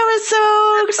much.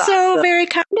 That was so very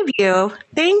kind of you.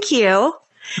 Thank you.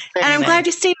 And I'm glad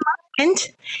you stayed on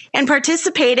and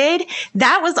participated.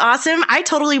 That was awesome. I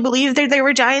totally believe that there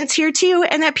were giants here too,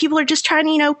 and that people are just trying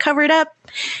to, cover it up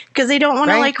because they don't want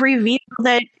to reveal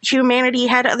that humanity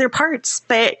had other parts.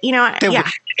 But we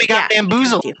got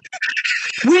bamboozled.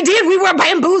 We did. We were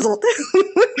bamboozled.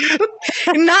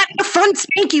 Not in a fun,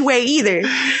 spanky way either.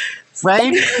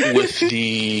 Right? With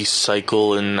the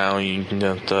cycle and now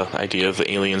the idea of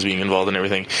the aliens being involved and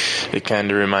everything, it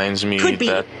kind of reminds me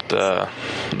that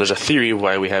there's a theory of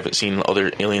why we haven't seen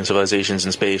other alien civilizations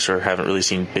in space or haven't really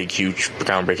seen big, huge,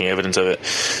 groundbreaking evidence of it.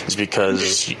 It's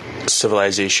because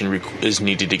civilization is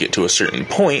needed to get to a certain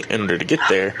point in order to get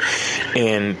there,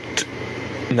 and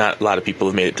not a lot of people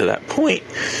have made it to that point.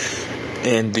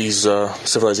 And these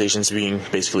civilizations being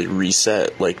basically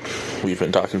reset, like we've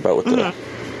been talking about with the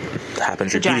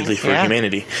happens repeatedly for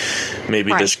humanity.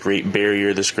 Maybe this great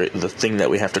barrier, the thing that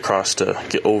we have to cross to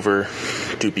get over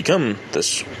to become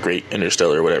this great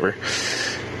interstellar or whatever,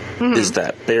 is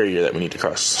that barrier that we need to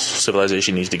cross.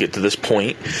 Civilization needs to get to this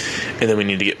point, and then we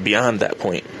need to get beyond that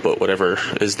point. But whatever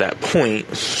is that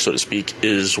point, so to speak,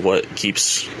 is what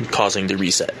keeps causing the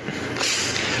reset.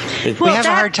 We have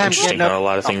a hard time getting how a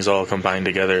lot of things all combine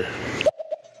together.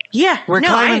 Yeah, we're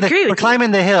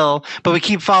climbing the hill, but we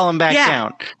keep falling back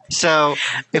down. So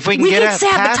if we can get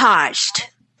sabotaged,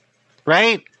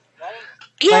 right?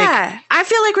 Yeah, I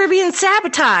feel like we're being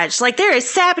sabotaged. Like there is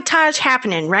sabotage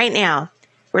happening right now.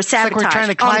 We're sabotaged. Like we're trying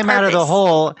to climb out of the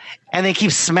hole, and they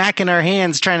keep smacking our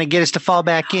hands trying to get us to fall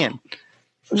back in.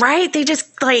 Right? They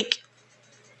just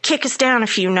kick us down a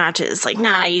few notches. Like,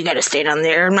 nah, you got to stay down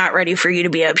there. I'm not ready for you to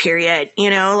be up here yet.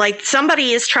 Like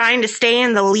somebody is trying to stay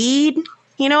in the lead.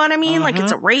 You know what I mean? Like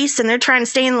it's a race and they're trying to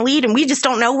stay in the lead and we just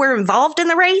don't know we're involved in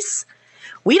the race.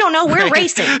 We don't know we're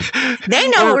racing. They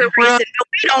know we're racing, but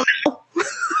we don't know.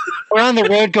 We're on the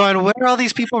road going, what are all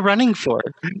these people running for?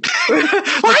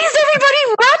 Why is everybody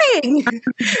running?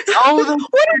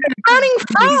 What are we running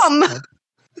from?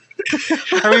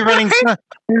 Are we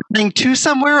running to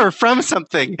somewhere or from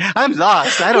something? I'm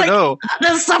lost. I don't know.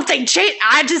 There's something.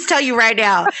 I just tell you right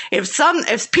now, if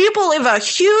a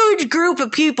huge group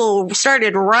of people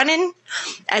started running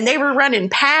and they were running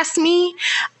past me,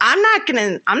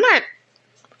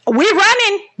 we're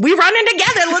running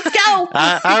together. Let's go. All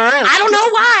right. I don't know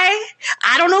why.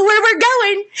 I don't know where we're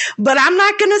going, but I'm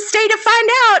not going to stay to find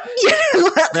out.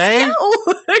 Let's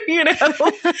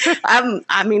go.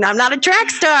 I'm not a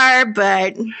track star,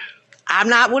 but I'm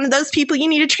not one of those people you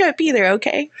need to trip either.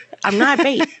 Okay. I'm not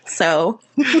bait. So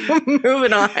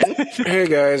moving on. Hey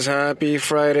guys, happy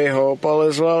Friday. Hope all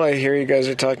is well. I hear you guys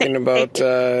are talking about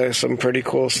some pretty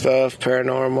cool stuff,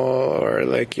 paranormal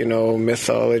or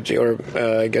mythology or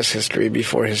I guess history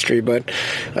before history. But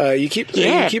you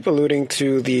keep alluding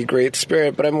to the Great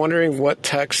Spirit. But I'm wondering what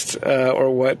text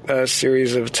or what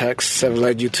series of texts have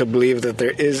led you to believe that there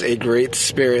is a Great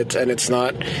Spirit and it's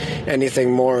not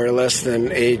anything more or less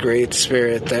than a Great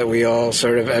Spirit that we all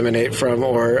sort of emanate from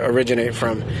or originate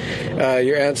from.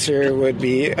 Your answer would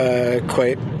be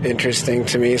quite interesting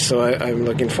to me, so I'm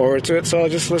looking forward to it. So I'll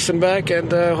just listen back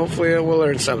and hopefully we'll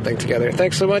learn something together.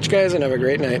 Thanks so much, guys, and have a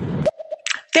great night.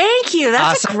 Thank you.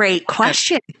 That's awesome. A great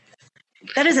question.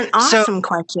 That is an awesome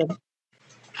question.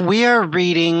 We are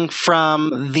reading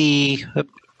from the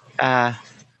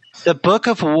Book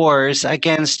of Wars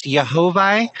against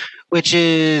Jehovih, which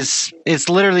it's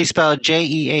literally spelled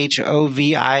Jehovih.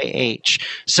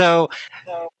 So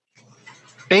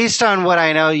based on what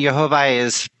I know, Jehovih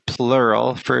is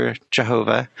plural for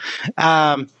Jehovah.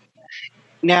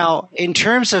 Now, in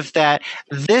terms of that,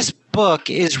 this book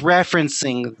is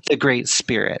referencing the Great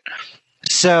Spirit.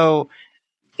 So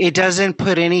it doesn't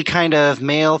put any kind of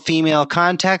male-female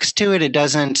context to it. It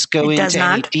doesn't go into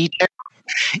any detail.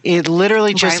 It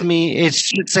literally just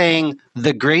it's just saying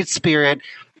the Great Spirit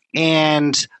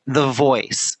and the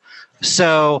voice.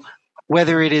 So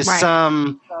whether it is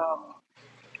some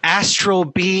astral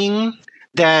being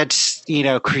that,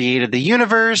 created the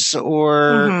universe,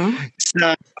 or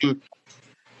some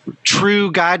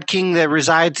true God King that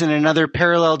resides in another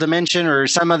parallel dimension or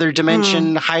some other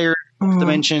dimension, higher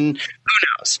dimension. Who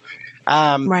knows?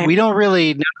 We don't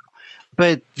really know.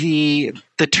 But the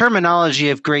terminology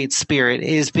of Great Spirit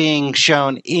is being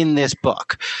shown in this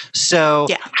book. So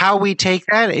how we take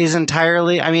that is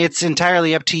it's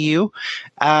entirely up to you.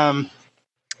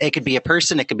 It could be a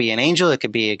person, it could be an angel, it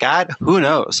could be a god, who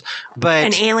knows? But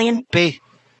an alien.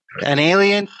 An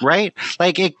alien, right?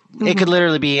 Like it could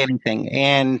literally be anything.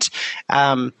 And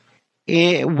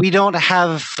we don't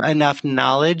have enough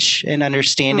knowledge and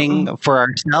understanding for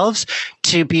ourselves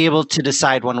to be able to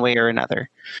decide one way or another.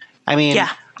 I mean,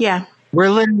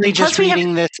 we're literally just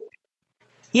reading this.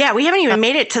 Yeah, we haven't even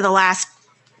made it to the last.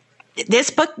 This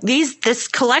book, this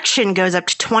collection goes up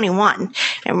to 21,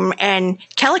 and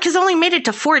Khelek has only made it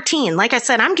to 14. Like I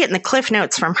said, I'm getting the cliff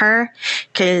notes from her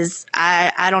because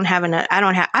I've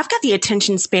got the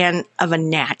attention span of a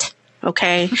gnat.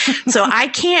 Okay, so I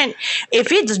can't,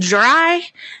 if it's dry,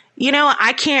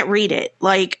 I can't read it.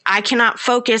 Like, I cannot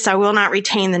focus. I will not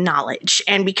retain the knowledge.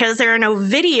 And because there are no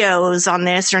videos on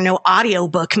this or no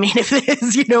audiobook made of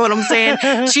this, you know what I'm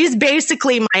saying? She's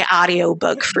basically my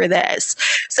audiobook for this.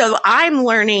 So I'm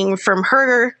learning from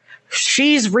her.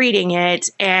 She's reading it,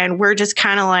 and we're just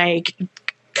kind of like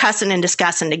cussing and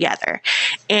discussing together.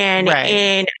 And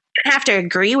I have to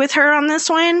agree with her on this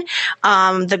one.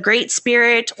 The Great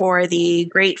Spirit, or the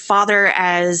Great Father,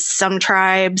 as some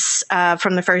tribes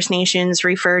from the First Nations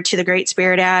refer to the Great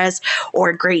Spirit as,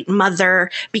 or Great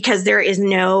Mother, because there is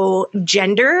no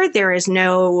gender, there is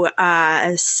no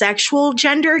sexual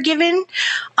gender given,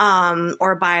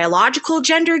 or biological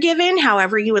gender given,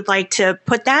 however you would like to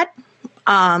put that.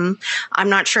 I'm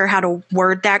not sure how to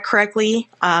word that correctly,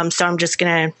 so I'm just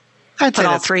going to put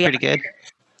all three. Pretty good.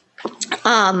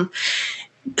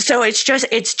 So it's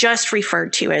just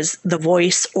referred to as the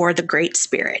voice or the Great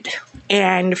Spirit.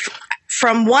 And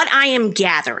from what I am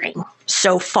gathering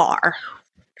so far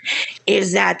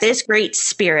is that this Great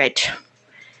Spirit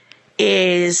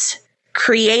is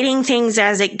creating things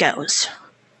as it goes.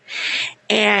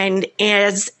 And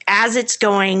as it's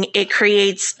going, it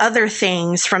creates other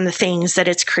things from the things that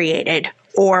it's created,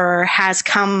 or has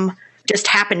just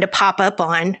happened to pop up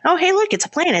on. Oh, hey, look, it's a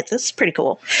planet. This is pretty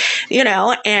cool.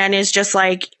 And it's just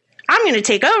like, I'm going to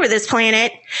take over this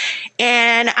planet,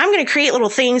 and I'm going to create little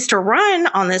things to run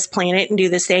on this planet and do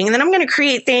this thing. And then I'm going to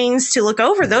create things to look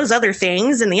over those other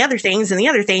things and the other things and the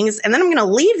other things. And then I'm going to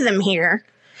leave them here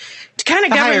to kind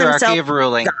of govern themselves. Hierarchy of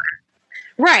ruling.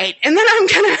 Right. And then I'm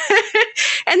going to,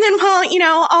 and then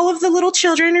while, all of the little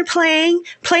children are play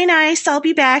nice, I'll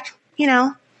be back,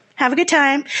 have a good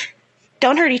time.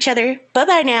 Don't hurt each other.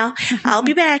 Bye-bye now. I'll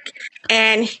be back.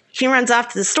 And he runs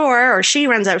off to the store, or she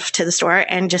runs off to the store,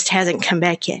 and just hasn't come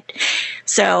back yet.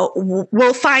 So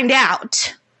we'll find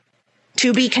out.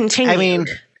 To be continued. I mean,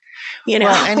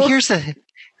 well, and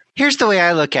here's the way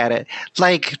I look at it.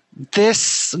 Like,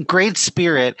 this Great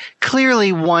Spirit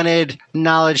clearly wanted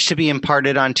knowledge to be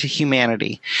imparted onto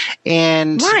humanity.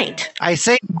 And I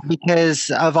say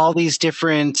because of all these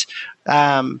different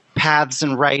paths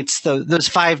and rights, those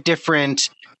 5 different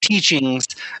teachings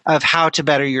of how to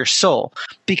better your soul,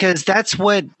 because that's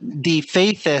what the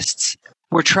faithists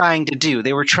were trying to do.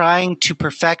 They were trying to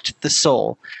perfect the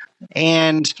soul,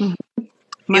 and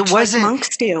it wasn't like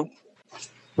monks do.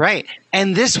 Right.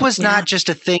 And this was not just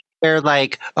a thing where,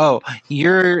 like, oh,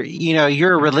 you're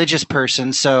a religious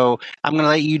person, so I'm going to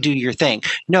let you do your thing.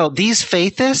 No, these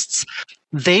faithists,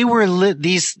 they were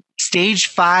these stage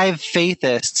 5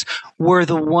 faithists were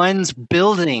the ones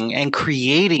building and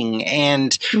creating.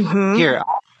 And here,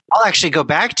 I'll actually go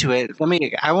back to it.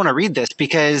 I want to read this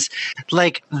because,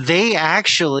 like, they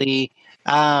actually,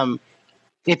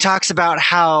 it talks about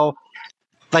how,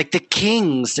 like, the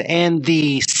kings and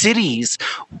the cities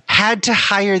had to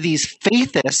hire these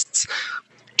faithists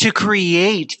to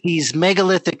create these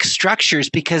megalithic structures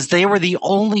because they were the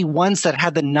only ones that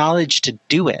had the knowledge to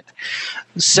do it.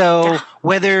 So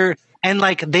they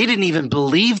didn't even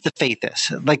believe the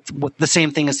faithists, like the same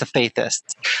thing as the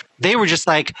faithists. They were just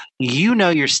like,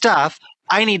 your stuff.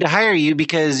 I need to hire you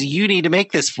because you need to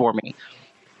make this for me.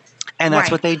 And that's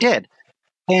what they did.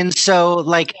 And so,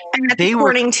 like, and they were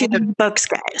according to the books,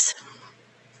 guys.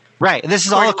 Right. This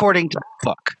is all according to the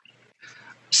book.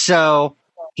 So,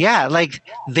 yeah, like,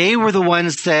 they were the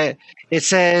ones that It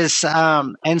says,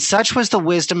 and such was the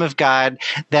wisdom of God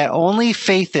that only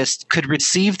faithists could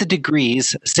receive the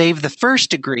degrees, save the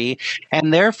first degree,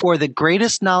 and therefore the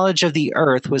greatest knowledge of the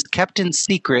earth was kept in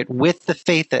secret with the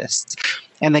faithists.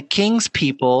 And the king's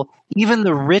people, even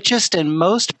the richest and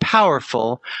most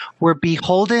powerful, were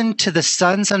beholden to the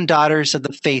sons and daughters of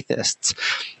the faithists,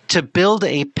 to build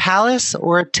a palace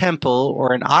or a temple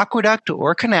or an aqueduct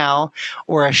or canal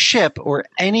or a ship or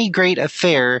any great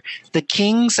affair. The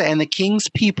kings and the king's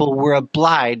people were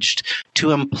obliged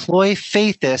to employ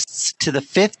faithists to the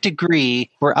fifth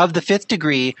degree or of the fifth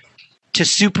degree to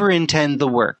superintend the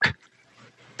work.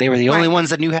 They were the only ones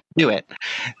that knew how to do it.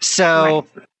 So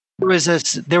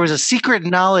there was a secret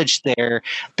knowledge there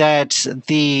that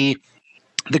the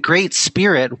Great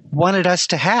Spirit wanted us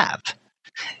to have.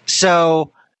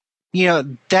 So,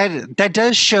 that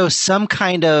does show some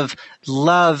kind of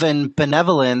love and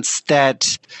benevolence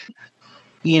that,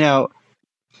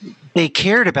 they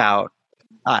cared about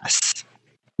us.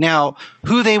 Now,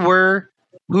 who they were,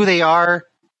 who they are,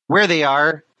 where they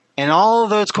are, and all of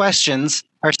those questions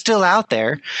are still out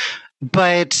there.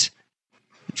 But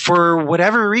for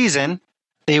whatever reason,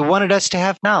 they wanted us to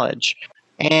have knowledge.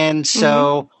 And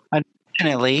so,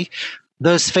 unfortunately,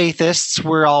 those faithists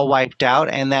were all wiped out,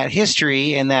 and that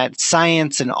history and that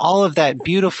science and all of that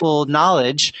beautiful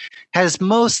knowledge has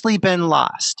mostly been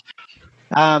lost.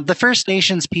 The First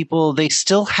Nations people, they've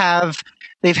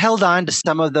held on to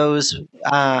some of those,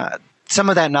 some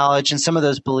of that knowledge and some of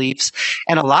those beliefs,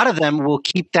 and a lot of them will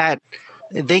keep that.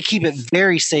 They keep it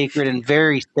very sacred and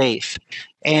very safe,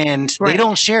 and they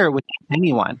don't share it with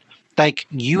anyone. Like,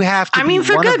 you have to.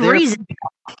 For good reason.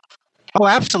 Oh,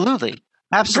 absolutely.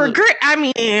 Absolutely.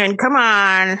 Come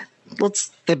on.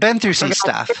 They've been through some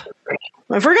stuff. If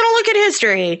we're going to look at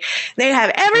history, they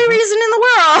have every reason in the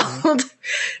world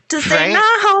to say, nah,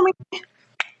 homie,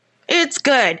 it's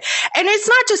good. And it's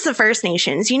not just the First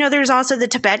Nations. There's also the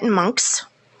Tibetan monks.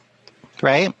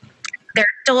 Right.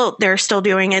 They're still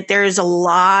doing it. There's a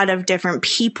lot of different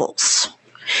peoples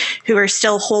who are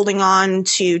still holding on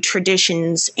to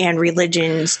traditions and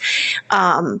religions.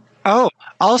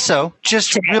 Also,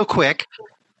 just real quick,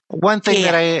 one thing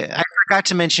that I forgot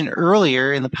to mention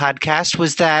earlier in the podcast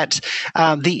was that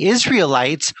the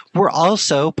Israelites were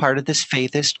also part of this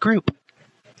faithist group.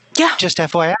 Yeah. Just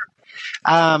FYI.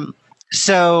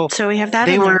 So we have that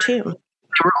in there too.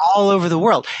 They were all over the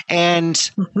world. And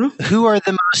who have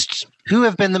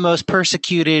been the most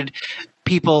persecuted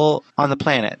people on the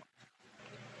planet?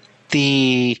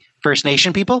 The First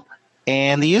Nation people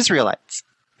and the Israelites.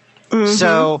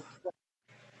 So,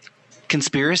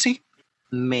 conspiracy?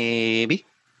 Maybe.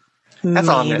 That's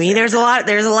all I'm gonna say. There's a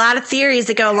lot of theories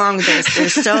that go along with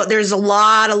this. There's a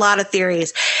lot of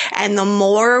theories. And the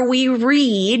more we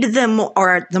read, the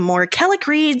more Khelek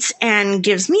reads and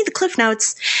gives me the cliff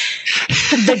notes,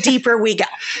 the deeper we go.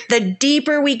 The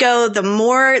deeper we go, the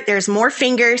more there's more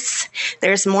fingers,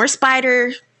 there's more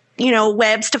spider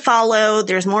webs to follow.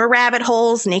 There's more rabbit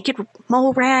holes, naked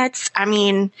mole rats.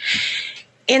 In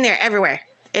there everywhere.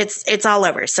 It's all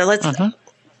over. So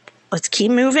let's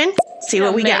keep moving. See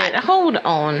what we got. Hold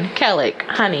on, Khelek,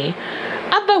 honey.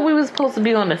 I thought we were supposed to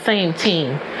be on the same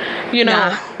team.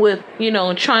 With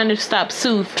trying to stop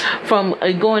Sooth from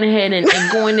going ahead and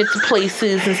going into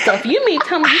places and stuff. You mean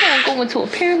tell me you don't go into a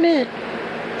pyramid?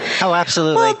 Oh,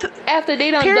 absolutely. Well, after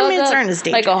they done dug up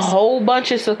like a whole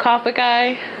bunch of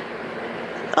sarcophagi.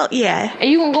 Oh, yeah.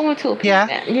 And you gonna go into a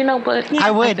pyramid? Yeah. But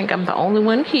I would. I think I'm the only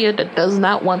one here that does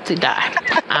not want to die.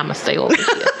 I'ma stay over here.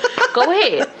 Go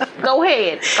ahead. Go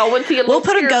into your little We'll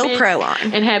put a GoPro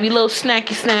on. and have your little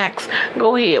snacky snacks.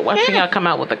 Go ahead. Watching y'all come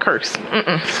out with a curse.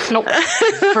 Nope.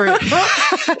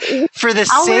 For the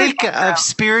sake of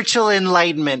spiritual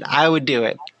enlightenment, I would do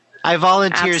it. I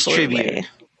volunteer as tribute.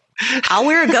 I'll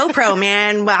wear a GoPro,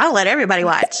 man. But I'll let everybody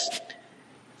watch.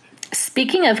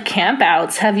 Speaking of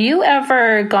campouts, have you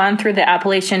ever gone through the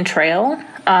Appalachian Trail?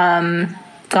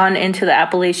 Gone into the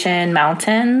Appalachian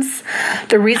Mountains?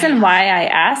 The reason why I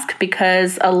ask,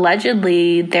 because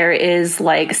allegedly there is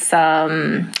like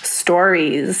some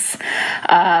stories.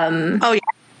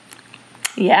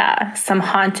 Yeah, some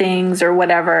hauntings or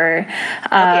whatever.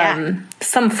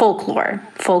 Some folklore.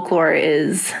 Folklore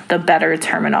is the better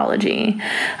terminology.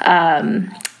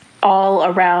 All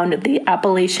around the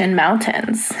Appalachian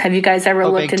Mountains. Have you guys ever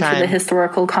looked into the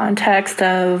historical context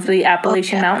of the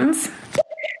Appalachian Mountains?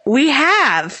 We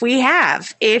have.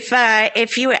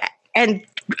 If you, and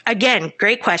again,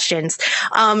 great questions.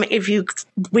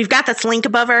 We've got this link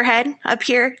above our head up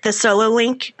here, the solo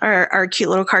link, our cute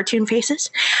little cartoon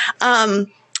faces.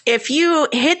 If you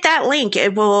hit that link,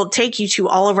 it will take you to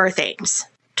all of our things: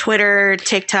 Twitter,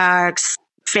 TikToks,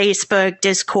 Facebook,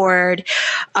 Discord.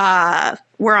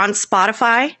 We're on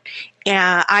Spotify,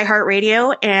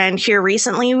 iHeartRadio, and here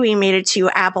recently we made it to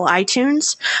Apple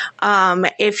iTunes.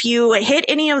 If you hit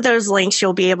any of those links,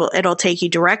 it'll take you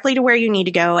directly to where you need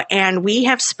to go. And we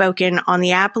have spoken on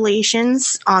the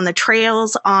Appalachians, on the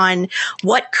trails, on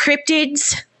what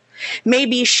cryptids may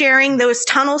be sharing those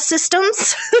tunnel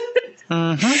systems.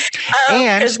 And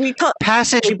we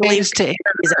passageways to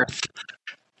inner Earth.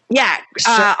 Yeah.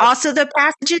 Also the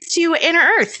passages to inner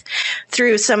Earth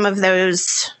through some of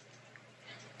those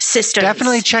systems.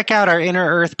 Definitely check out our Inner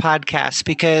Earth podcast,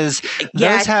 because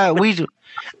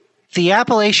the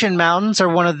Appalachian Mountains are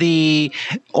one of the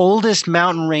oldest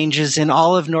mountain ranges in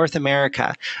all of North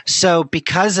America. So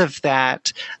because of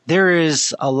that, there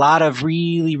is a lot of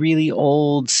really, really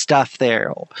old stuff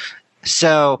there.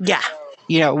 So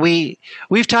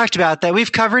we've talked about that.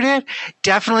 We've covered it.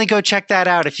 Definitely go check that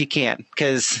out if you can,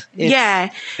 because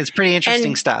it's pretty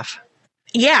interesting stuff.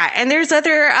 Yeah, and there's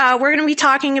other, we're going to be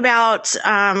talking about,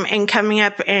 and coming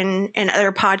up in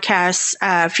other podcasts,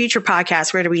 future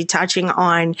podcasts, we're going to be touching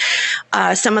on,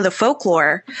 some of the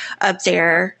folklore up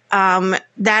there,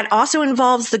 that also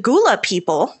involves the Gula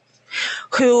people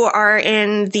who are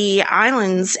in the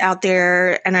islands out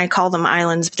there. And I call them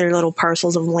islands, but they're little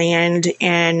parcels of land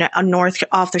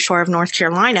off the shore of North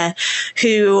Carolina,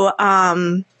 who,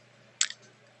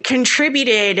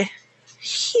 contributed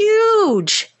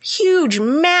huge,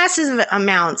 massive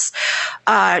amounts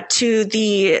to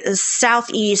the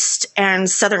Southeast and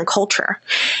Southern culture.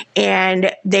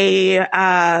 And they,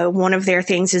 one of their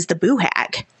things is the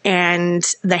boohag and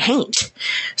the haint.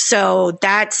 So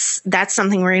that's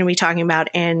something we're going to be talking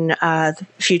about in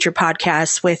future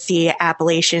podcasts with the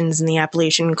Appalachians and the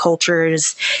Appalachian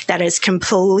cultures. That is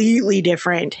completely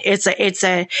different. It's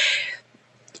a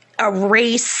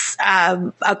race,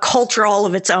 a culture all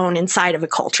of its own inside of a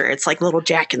culture. It's like little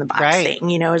Jack in the Box thing,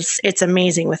 it's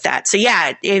amazing with that. So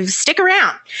stick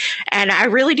around. And I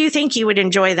really do think you would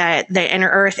enjoy the Inner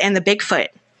Earth and the Bigfoot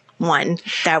one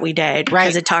that we did,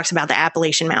 because it talks about the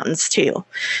Appalachian Mountains too.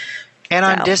 And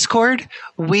on Discord,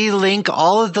 we link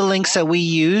all of the links that we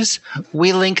use.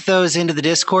 We link those into the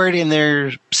Discord in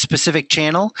their specific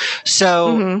channel.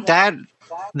 So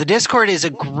the Discord is a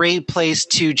great place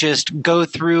to just go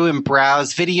through and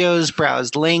browse videos,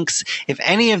 browse links. If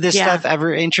any of this stuff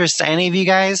ever interests any of you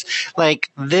guys, that's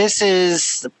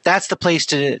the place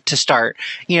to start.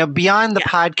 Beyond the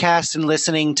podcast and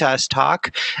listening to us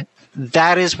talk,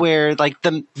 that is where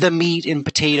the meat and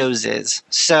potatoes is.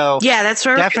 So that's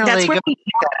where we dump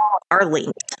our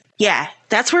links. Yeah,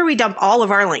 that's where we dump all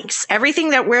of our links. Everything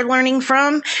that we're learning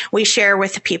from, we share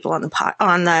with the people not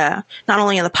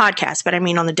only on the podcast, but I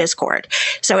mean on the Discord.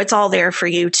 So it's all there for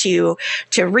you to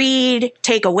read,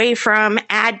 take away from,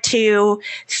 add to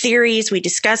theories. We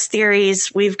discuss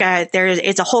theories.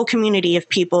 It's a whole community of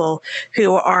people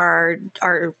who are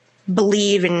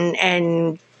believe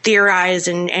and theorize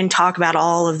and talk about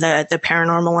all of the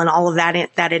paranormal and all of that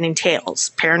it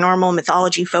entails. Paranormal,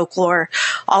 mythology, folklore,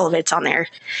 all of it's on there.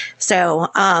 So,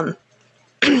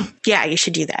 you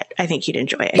should do that. I think you'd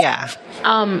enjoy it. Yeah.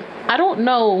 I don't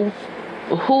know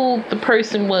who the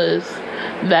person was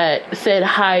that said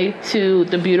hi to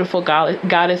the beautiful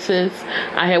goddesses.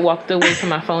 I had walked away from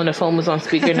my phone. The phone was on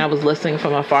speaker and I was listening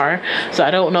from afar. So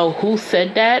I don't know who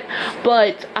said that,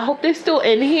 but I hope they're still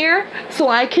in here so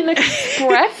I can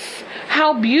express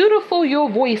how beautiful your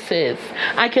voice is.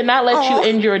 I cannot let you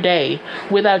end your day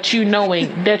without you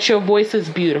knowing that your voice is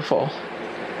beautiful.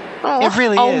 It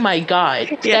really is. Oh my God.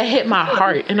 That hit my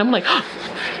heart. And I'm like,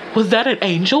 was that an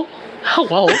angel?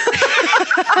 Hello.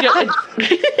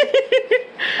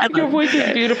 Your voice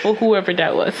is beautiful, whoever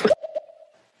that was.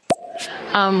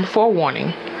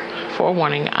 Forewarning,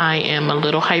 I am a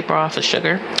little hyper off of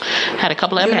sugar. Had a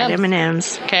couple of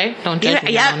M&Ms. Okay, don't judge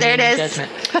me. Yeah, there it is.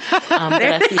 But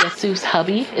I see that Sooth's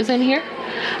hubby is in here.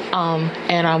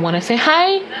 And I want to say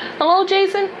hi. Hello,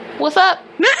 Jason. What's up?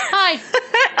 Hi.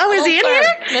 Is he in here?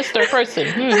 Mr. Person.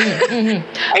 I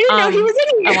didn't know he was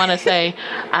in here. I want to say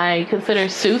I consider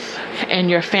Sooth and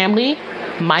your family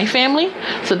my family,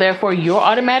 so therefore you're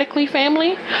automatically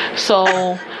family. So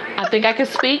I think I can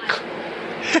speak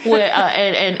with,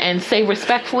 and say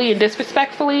respectfully and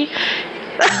disrespectfly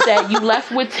that you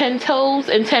left with 10 toes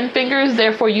and 10 fingers,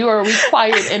 therefore you are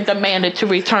required and demanded to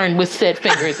return with said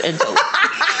fingers and toes.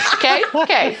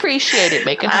 Okay, appreciate it.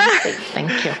 Make it safe. Thank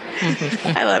you.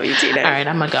 Mm-hmm. I love you, Tina. All right,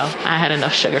 I'm gonna go. I had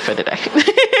enough sugar for the day.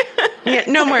 Yeah,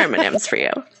 no more M&Ms for you.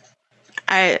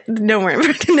 No more.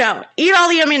 No, eat all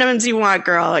the M&Ms you want,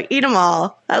 girl. Eat them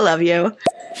all. I love you.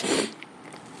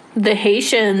 The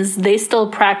Haitians, they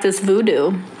still practice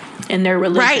voodoo in their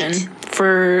religion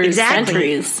for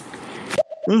centuries.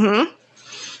 Mm-hmm.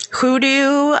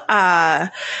 Hoodoo,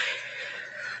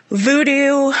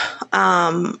 voodoo,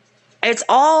 it's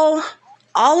all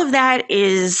of that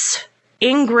is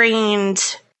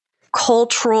ingrained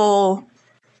cultural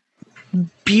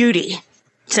beauty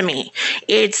to me.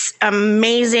 It's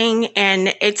amazing,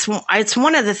 and it's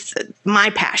one of my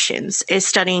passions is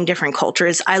studying different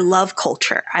cultures. I love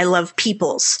culture. I love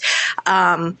peoples.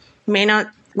 May not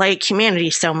like humanity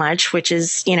so much, which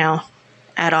is,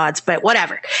 at odds, but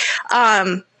whatever.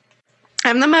 I'm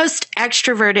the most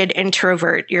extroverted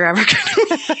introvert you're ever going to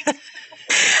meet.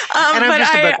 And I'm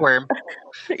just a bookworm.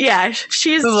 Yeah,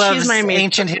 she's my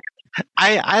ancient.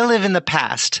 I live in the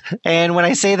past, and when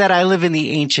I say that, I live in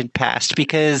the ancient past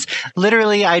because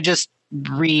literally I just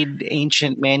read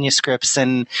ancient manuscripts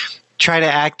and try to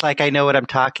act like I know what I'm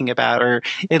talking about, or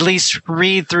at least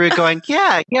read through it going,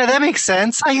 yeah, that makes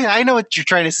sense. I know what you're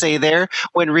trying to say there,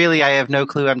 when really I have no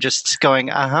clue. I'm just going,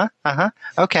 okay, I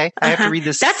have to read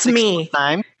this. That's me.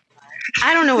 Time.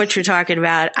 I don't know what you're talking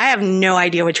about. I have no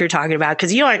idea what you're talking about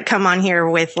because you don't come on here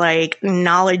with like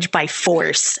knowledge by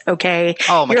force. Okay.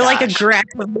 Oh my You're gosh. like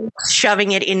aggressively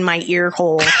shoving it in my ear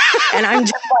hole. And I'm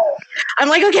just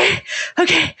like, okay,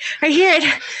 I hear it.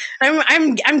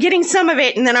 I'm getting some of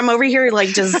it. And then I'm over here like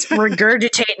just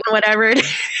regurgitating whatever it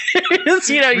is,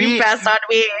 you passed on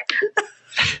me.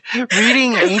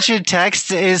 Reading ancient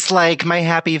texts is like my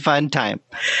happy fun time.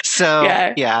 So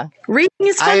yeah. Reading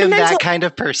is fundamental. I am that kind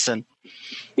of person.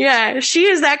 Yeah, she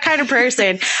is that kind of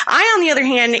person. I, on the other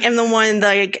hand, am the one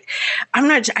like,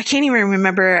 I can't even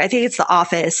remember. I think it's The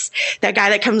Office. That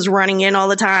guy that comes running in all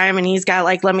the time and he's got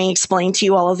like, let me explain to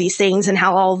you all of these things and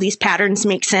how all of these patterns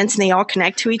make sense and they all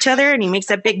connect to each other. And he makes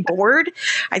that big board.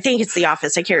 I think it's The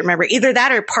Office. I can't remember. Either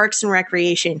that or Parks and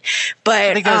Recreation. But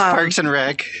I think it was Parks and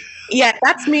Rec. Yeah,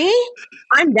 that's me.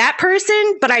 I'm that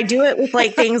person, but I do it with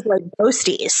like things like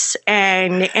ghosties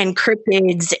and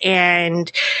cryptids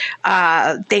and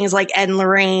things like Ed and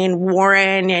Lorraine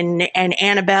Warren and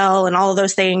Annabelle and all of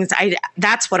those things.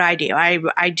 That's what I do.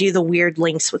 I do the weird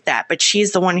links with that, but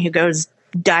she's the one who goes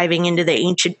diving into the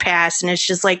ancient past, and it's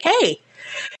just like, hey,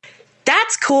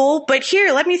 that's cool, but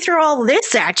here, let me throw all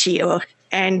this at you.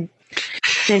 And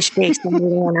then she takes me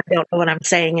and I don't know what I'm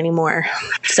saying anymore.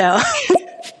 So...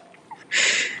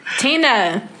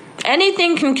 Tina,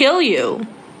 anything can kill you.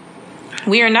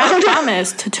 We are not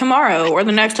promised tomorrow or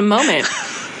the next moment.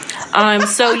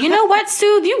 So you know what,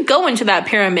 Sooth? You go into that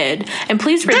pyramid and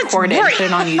please record it and put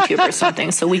it on YouTube or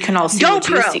something so we can all see what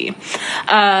you see.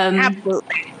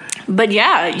 Absolutely. But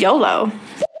yeah, YOLO.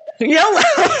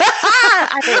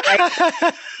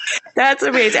 That's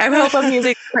amazing. I hope I'm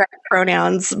using correct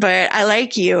pronouns, but I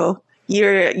like you.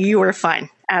 You were fun.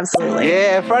 Absolutely.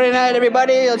 Yeah, Friday night,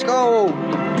 everybody. Let's go.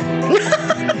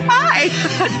 Hi.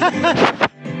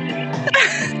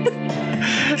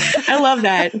 I love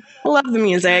that. I love the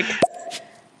music.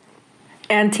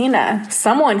 And Tina,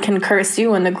 someone can curse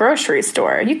you in the grocery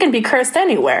store. You can be cursed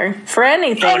anywhere for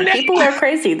anything. Oh, no. People are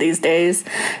crazy these days.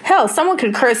 Hell, someone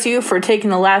could curse you for taking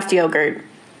the last yogurt.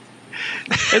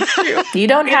 It's true. You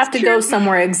don't have to go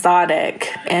somewhere exotic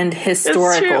and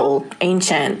historical,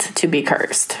 ancient to be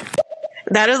cursed.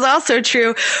 That is also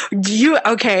true.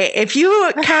 If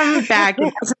you come back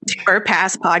and listen to our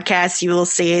past podcasts, you will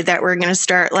see that we're going to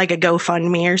start like a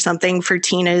GoFundMe or something for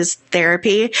Tina's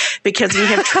therapy because we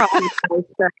have traumatized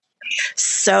her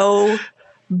so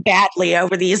badly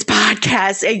over these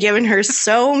podcasts and given her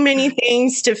so many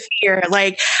things to fear.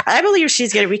 Like, I believe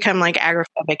she's going to become like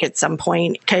agoraphobic at some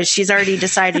point because she's already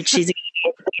decided she's going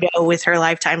to go with her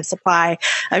lifetime supply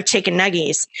of chicken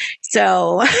nuggies.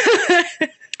 So...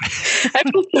 I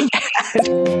feel so bad.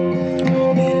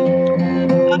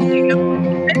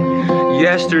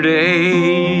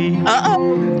 Yesterday,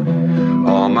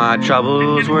 all my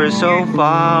troubles were so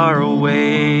far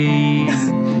away.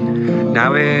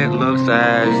 Now it looks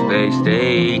as they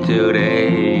stay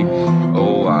today.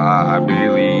 Oh, I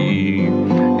believe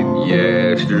in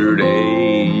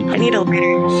yesterday. I need a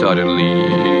lighter. Suddenly,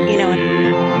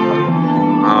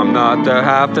 I'm not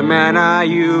half the man I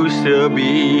used to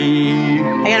be.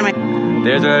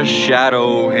 There's a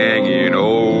shadow hanging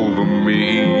over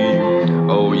me.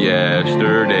 Oh,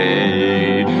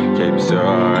 yesterday came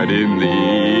suddenly.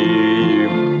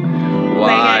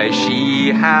 Why she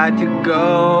had to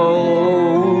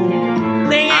go,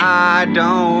 I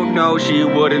don't know, she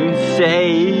wouldn't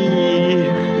say.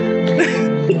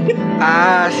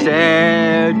 I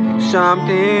said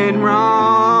something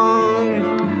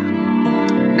wrong.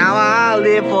 Now I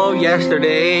live for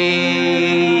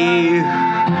yesterday.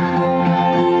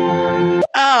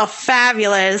 Oh, Oh,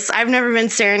 fabulous. I've never been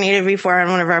serenaded before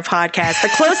on one of our podcasts. The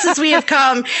closest we have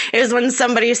come is when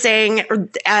somebody sang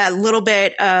a little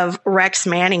bit of Rex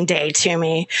Manning Day to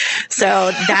me.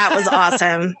 So that was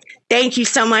awesome. Thank you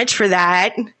so much for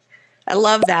that. I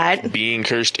love that. Being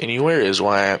cursed anywhere is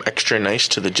why I'm extra nice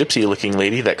to the gypsy-looking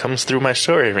lady that comes through my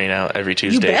store every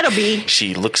Tuesday. You better be.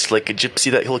 She looks like a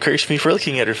gypsy that will curse me for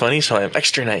looking at her funny, so I'm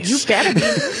extra nice. You better be.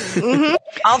 Mm-hmm.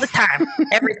 All the time.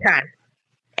 Every time.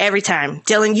 Every time.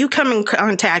 Dylan, you come in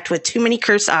contact with too many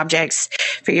cursed objects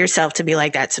for yourself to be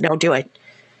like that, so don't do it.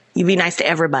 You be nice to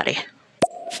everybody.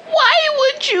 Why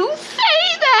would you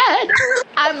say that?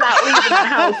 I'm not leaving the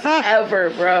house ever,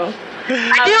 bro.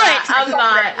 I'm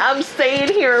not. I'm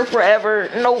staying here forever.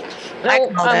 Nope,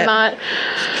 I'm not.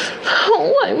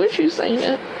 Oh, why would you say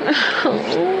that?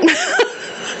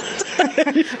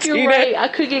 You're right. I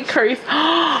could get cursed.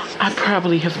 I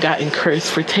probably have gotten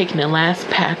cursed for taking the last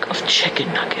pack of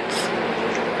chicken nuggets.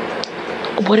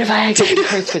 What if I had gotten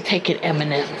cursed for taking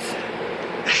M&Ms?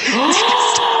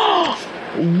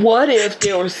 What if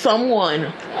there was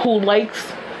someone who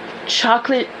likes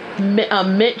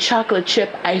mint chocolate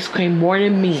chip ice cream more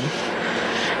than me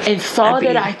and saw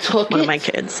that I took one of my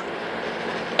kids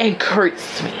and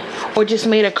cursed me, or just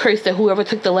made a curse that whoever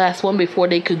took the last one before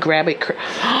they could grab it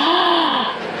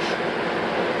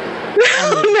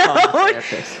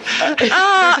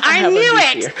I knew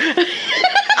it.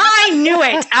 I knew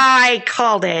it. I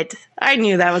called it. I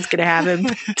knew that was gonna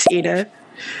happen. Tina.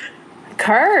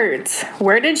 Kurt,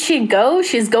 where did she go?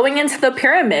 She's going into the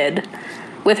pyramid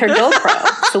with her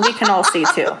GoPro, so we can all see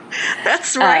too.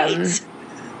 That's right.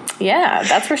 Yeah,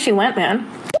 that's where she went, man.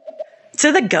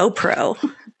 To the GoPro.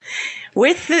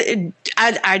 With the,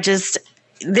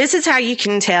 this is how you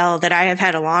can tell that I have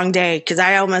had a long day, because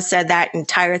I almost said that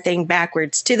entire thing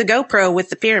backwards. To the GoPro with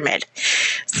the pyramid.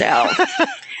 So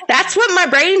that's what my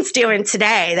brain's doing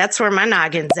today. That's where my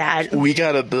noggin's at. We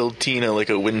gotta build Tina like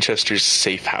a Winchester's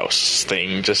safe house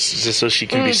thing, just so she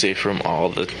can be safe from all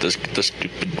the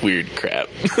stupid weird crap.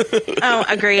 Oh,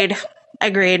 agreed.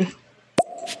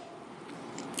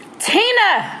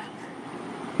 Tina!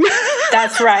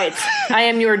 That's right. I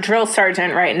am your drill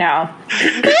sergeant right now.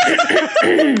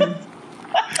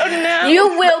 Oh, no.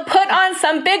 You will put on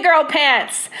some big girl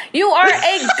pants. You are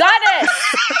a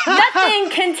goddess. Nothing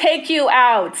can take you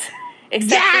out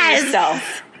except for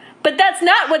yourself. But that's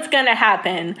not what's going to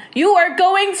happen. You are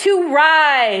going to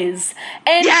rise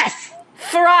and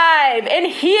thrive and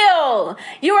heal.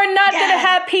 You are not going to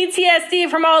have PTSD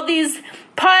from all these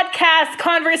podcast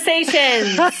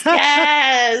conversations.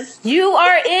 Yes. You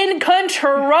are in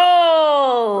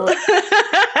control.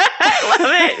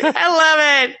 I love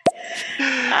it.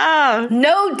 Oh.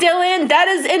 No, Dylan, that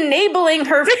is enabling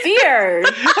her fear.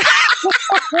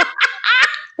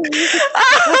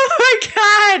 Oh my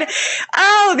God.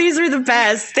 Oh, these were the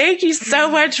best. Thank you so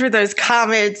much for those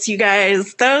comments, you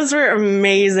guys. Those were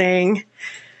amazing.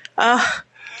 Oh,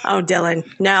 Dylan.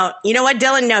 No, you know what,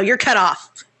 Dylan? No, you're cut off.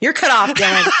 You're cut off,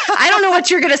 Dylan. I don't know what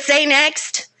you're going to say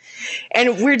next.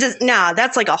 And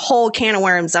that's like a whole can of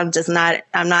worms. I'm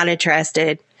not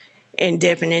interested in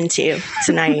dipping into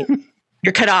tonight.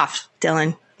 You're cut off,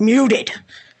 Dylan. Muted.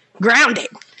 Grounded.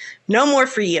 No more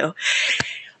for you.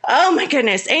 Oh my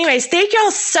goodness. Anyways, thank y'all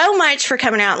so much for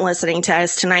coming out and listening to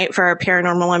us tonight for our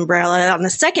Paranormal Umbrella on the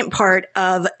second part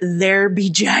of There Be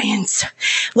Giants.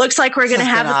 Looks like we're going to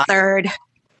have a third.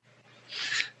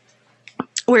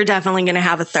 We're definitely going to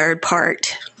have a third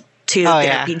part to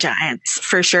There Be Giants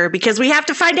for sure, because we have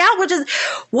to find out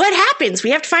what happens. We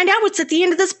have to find out what's at the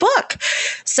end of this book.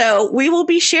 So we will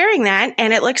be sharing that.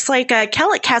 And it looks like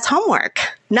Khelek has homework.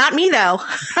 Not me, though.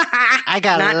 I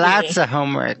got lots of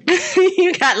homework.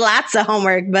 You got lots of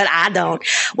homework, but I don't.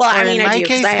 Well, I mean, in my I do.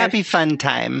 case, happy fun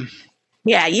time.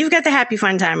 Yeah, you've got the happy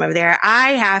fun time over there.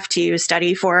 I have to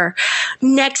study for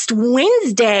next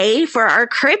Wednesday for our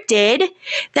cryptid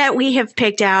that we have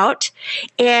picked out.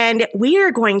 And we are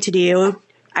going to do,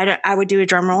 I would do a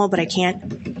drum roll, but I can't.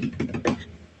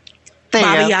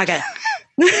 Baba Yaga.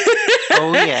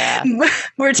 Oh, yeah.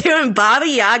 We're doing Baba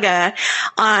Yaga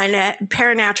on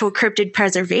Paranatural Cryptid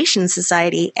Preservation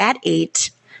Society at 8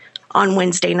 on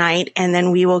Wednesday night. And then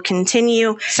we will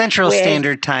continue. Central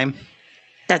Standard Time.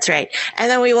 That's right. And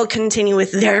then we will continue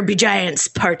with There Be Giants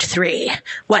Part 3.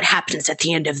 What happens at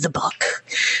the end of the book.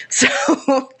 So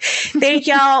thank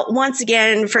y'all once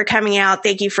again for coming out.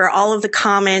 Thank you for all of the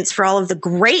comments, for all of the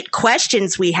great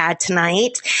questions we had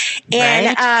tonight.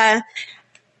 And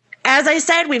as I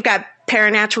said, we've got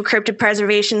Paranatural Cryptid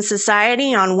Preservation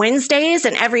Society on Wednesdays,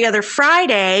 and every other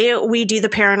Friday, we do the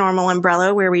Paranormal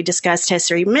Umbrella, where we discuss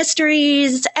history,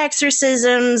 mysteries,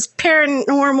 exorcisms,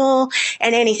 paranormal,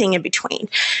 and anything in between.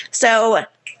 So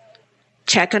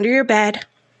check under your bed,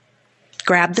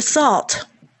 grab the salt,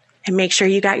 and make sure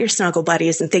you got your snuggle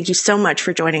buddies. And thank you so much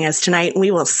for joining us tonight.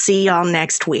 We will see y'all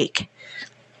next week.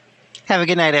 Have a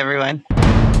good night, everyone.